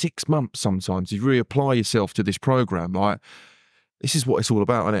them 6 months sometimes, you reapply yourself to this program. Like, this is what it's all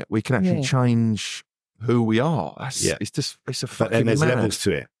about, isn't it? We can actually change who we are. It's a fucking But then there's mad. levels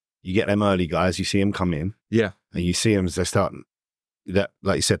to it. You get them early guys, you see them come in. Yeah. And you see them as they start, that,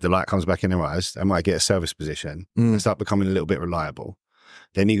 like you said, the light comes back in their eyes. They might get a service position. They start becoming a little bit reliable.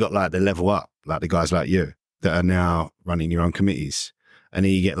 Then you got like the level up, like the guys like you that are now running your own committees. And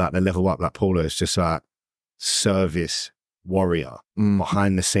then you get like the level up, like Paula is just like service warrior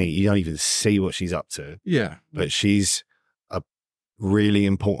behind the scene. You don't even see what she's up to. Yeah. But she's a really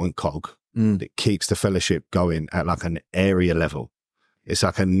important cog that keeps the fellowship going at like an area level. It's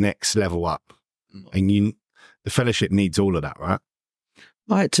like a next level up. And the fellowship needs all of that, right?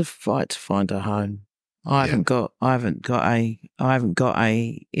 I had to fight to find a home. I haven't got a,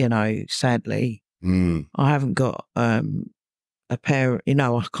 you know, sadly, I haven't got a parent, you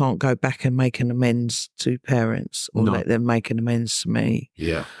know, I can't go back and make an amends to parents or let them make an amends to me.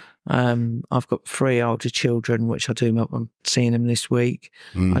 Yeah. I've got 3 older children, which I'm seeing them this week.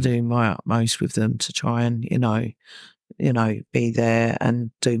 I do my utmost with them to try and, you know, be there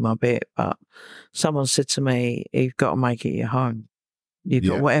and do my bit. But someone said to me, you've got to make it your home. You've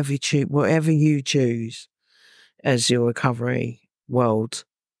got whatever you choose as your recovery world,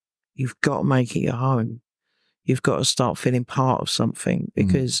 you've got to make it your home. You've got to start feeling part of something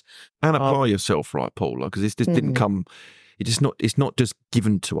because and apply yourself, right, Paula? Because this didn't come. It's not just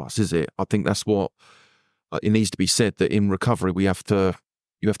given to us, is it? I think that's what it needs to be said, that in recovery you have to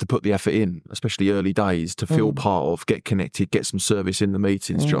put the effort in, especially early days, to feel part of, get connected, get some service in the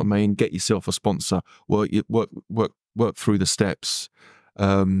meetings. Do you know what I mean? Get yourself a sponsor, work through the steps,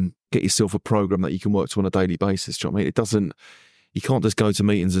 get yourself a program that you can work to on a daily basis. Do you know what I mean? You can't just go to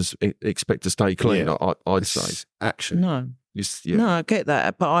meetings and expect to stay clean. Yeah. I'd say action. No. No, I get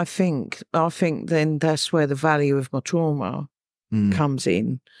that, but I think then that's where the value of my trauma comes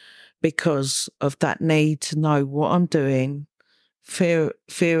in, because of that need to know what I'm doing, fear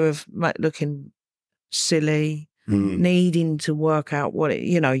of looking silly, needing to work out what it.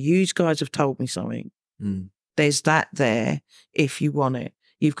 You know, you guys have told me something. There's that there if you want it.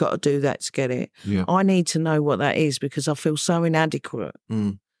 You've got to do that to get it. Yeah. I need to know what that is because I feel so inadequate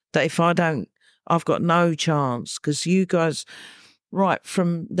that if I don't, I've got no chance, because you guys, right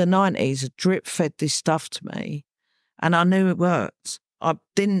from the 90s, have drip fed this stuff to me. And I knew it worked. I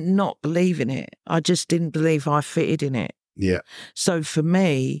didn't not believe in it. I just didn't believe I fitted in it. Yeah. So for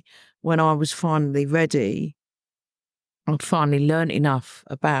me, when I was finally ready, I'd finally learned enough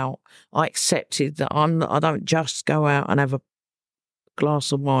I accepted that I don't just go out and have a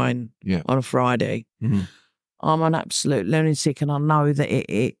glass of wine on a Friday. Mm-hmm. I'm an absolute lunatic, and I know that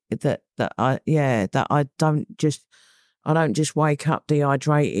I don't just wake up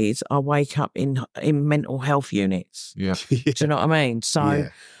dehydrated. I wake up in mental health units. Yeah. Do you know what I mean? So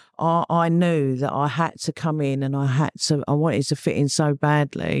I knew that I had to come in, and I wanted to fit in so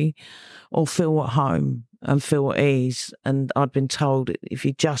badly, or feel at home and feel at ease. And I'd been told, if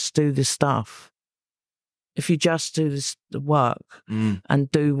you just do the stuff, if you just do the work and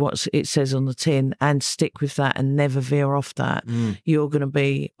do what it says on the tin and stick with that and never veer off that, you're going to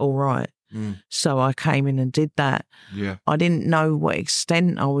be all right. So I came in and did that. Yeah. I didn't know what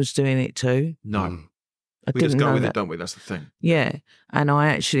extent I was doing it to. No. I We didn't just go know with that. it, don't we? That's the thing. Yeah. And I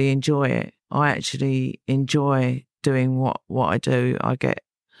actually enjoy it. I actually enjoy doing what I do. I get,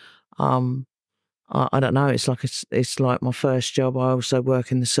 I don't know, it's like my first job. I also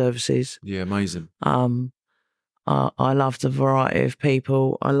work in the services. Yeah, amazing. I love the variety of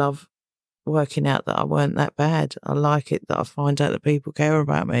people. I love working out that I weren't that bad. I like it that I find out that people care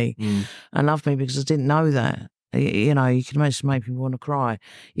about me and love me, because I didn't know that. You know, you can imagine making people want to cry.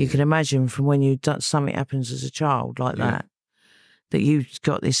 You can imagine from when something happens as a child like that you've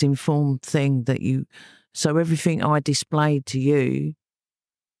got this informed thing so everything I displayed to you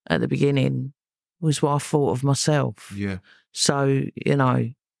at the beginning was what I thought of myself. Yeah. So, you know,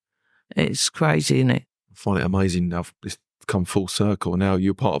 it's crazy, isn't it? I find it amazing. Now it's come full circle. Now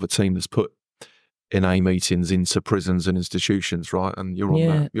you're part of a team that's put NA meetings into prisons and institutions, right? And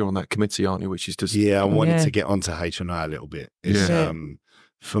you're on that committee, aren't you? Which is just I wanted to get onto H&I a little bit.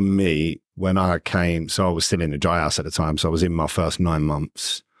 For me, when I came, so I was still in the dry house at the time, so I was in my first 9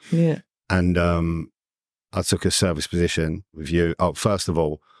 months. Yeah. And I took a service position with you. Oh, first of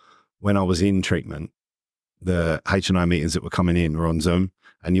all, when I was in treatment, the H&I meetings that were coming in were on Zoom,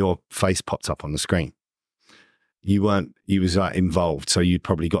 and your face popped up on the screen. You was like involved, so you'd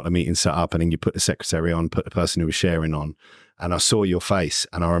probably got the meeting set up, and then you put the secretary on, put the person who was sharing on, and I saw your face,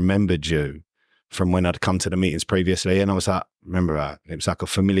 and I remembered you from when I'd come to the meetings previously, and I was like, remember that? It was like a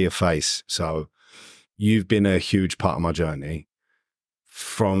familiar face. So you've been a huge part of my journey.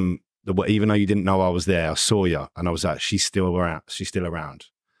 Even though you didn't know I was there, I saw you, and I was like, she's still around.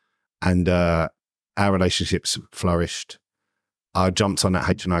 And our relationships flourished. I jumped on that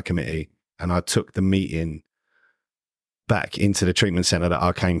H&I committee, and I took the meeting back into the treatment centre that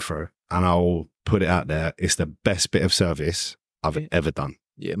I came through, and I'll put it out there, it's the best bit of service I've ever done.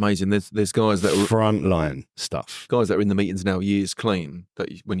 Yeah, amazing. There's guys that frontline stuff. Guys that are in the meetings now years clean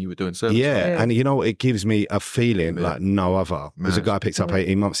when you were doing service. Yeah, and you know what? It gives me a feeling like no other. There's a guy picked up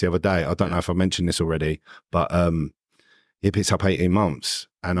 18 months the other day. I don't know if I mentioned this already, but he picked up 18 months.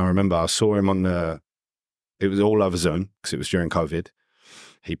 And I remember I saw him it was all over Zoom because it was during COVID.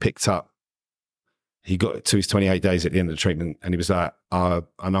 He got to his 28 days at the end of the treatment, and he was like, I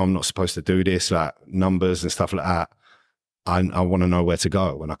know I'm not supposed to do this, like numbers and stuff like that. I want to know where to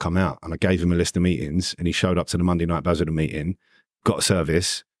go when I come out. And I gave him a list of meetings, and he showed up to the Monday night Basildon meeting, got a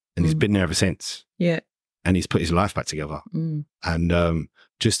service, and he's been there ever since. Yeah. And he's put his life back together. And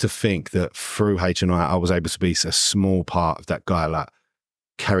just to think that through H&I, I was able to be a small part of that guy, like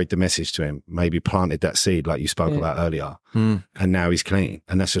carried the message to him, maybe planted that seed like you spoke about earlier. And now he's clean.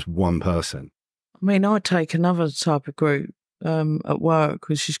 And that's just one person. I mean, I take another type of group at work,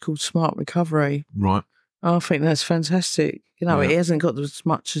 which is called Smart Recovery. Right. I think that's fantastic. You know, it hasn't got as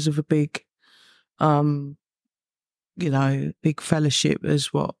much as of a big, big fellowship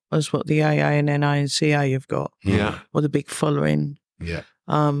as what the AA and NA and CA have got. Yeah. Or the big following. Yeah.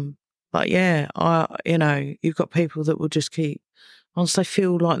 But yeah, you've got people that will just keep, once they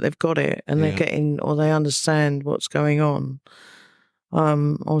feel like they've got it and they're getting, or they understand what's going on. I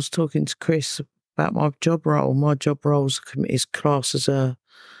was talking to Chris about my job role. My job role is classed as the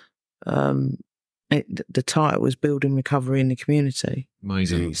title was Building Recovery in the Community.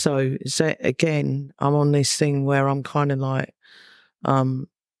 Amazing. So again, I'm on this thing where I'm kind of like,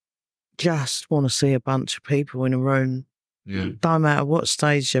 just want to see a bunch of people in a room. Yeah. Don't matter what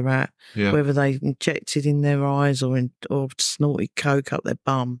stage they're at, whether they injected in their eyes or snorted coke up their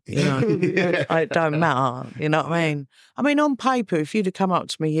bum, you know. It don't matter, you know what I mean? I mean, on paper, if you'd have come up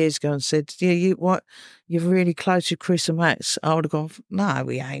to me years ago and said, you're really close to Chris and Max, I would have gone, no,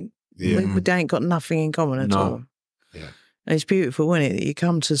 we ain't. We ain't got nothing in common at all. Yeah. And it's beautiful, isn't it, that you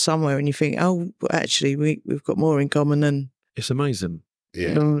come to somewhere and you think, oh, actually, we've got more in common than It's amazing.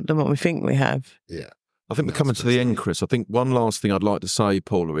 Yeah. Than what we think we have. Yeah. I think we're coming to the end, Chris. I think one last thing I'd like to say,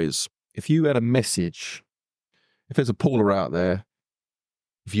 Paula, is if you had a message, if there's a Paula out there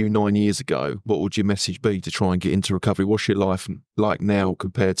of you 9 years ago, what would your message be to try and get into recovery? What's your life like now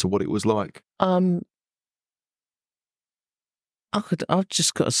compared to what it was like? I've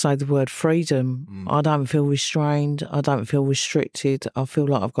just got to say the word freedom. I don't feel restrained. I don't feel restricted. I feel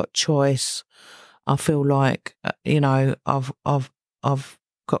like I've got choice. I feel like, I've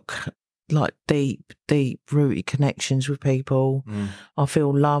got like deep rooted connections with people. I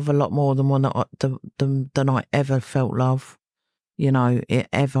feel love a lot more than than I ever felt love. I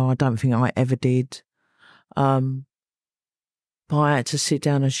don't think I ever did. But I had to sit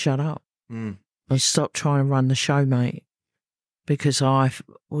down and shut up and stop trying to run the show, mate, because I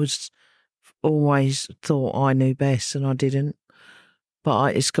was always thought I knew best and I didn't.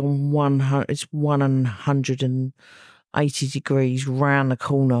 But it's gone 180 degrees round the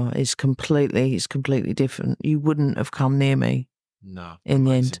corner. It's completely different. You wouldn't have come near me. No. In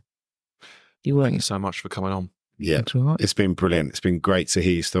the end. You wouldn't. Thank you so much for coming on. Yeah. That's all right. It's been brilliant. It's been great to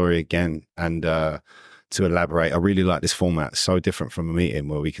hear your story again and to elaborate. I really like this format. It's so different from a meeting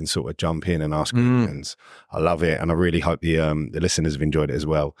where we can sort of jump in and ask questions. I love it. And I really hope the listeners have enjoyed it as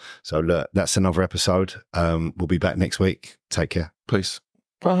well. So look, that's another episode. We'll be back next week. Take care. Peace.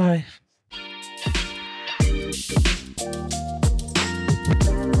 Bye.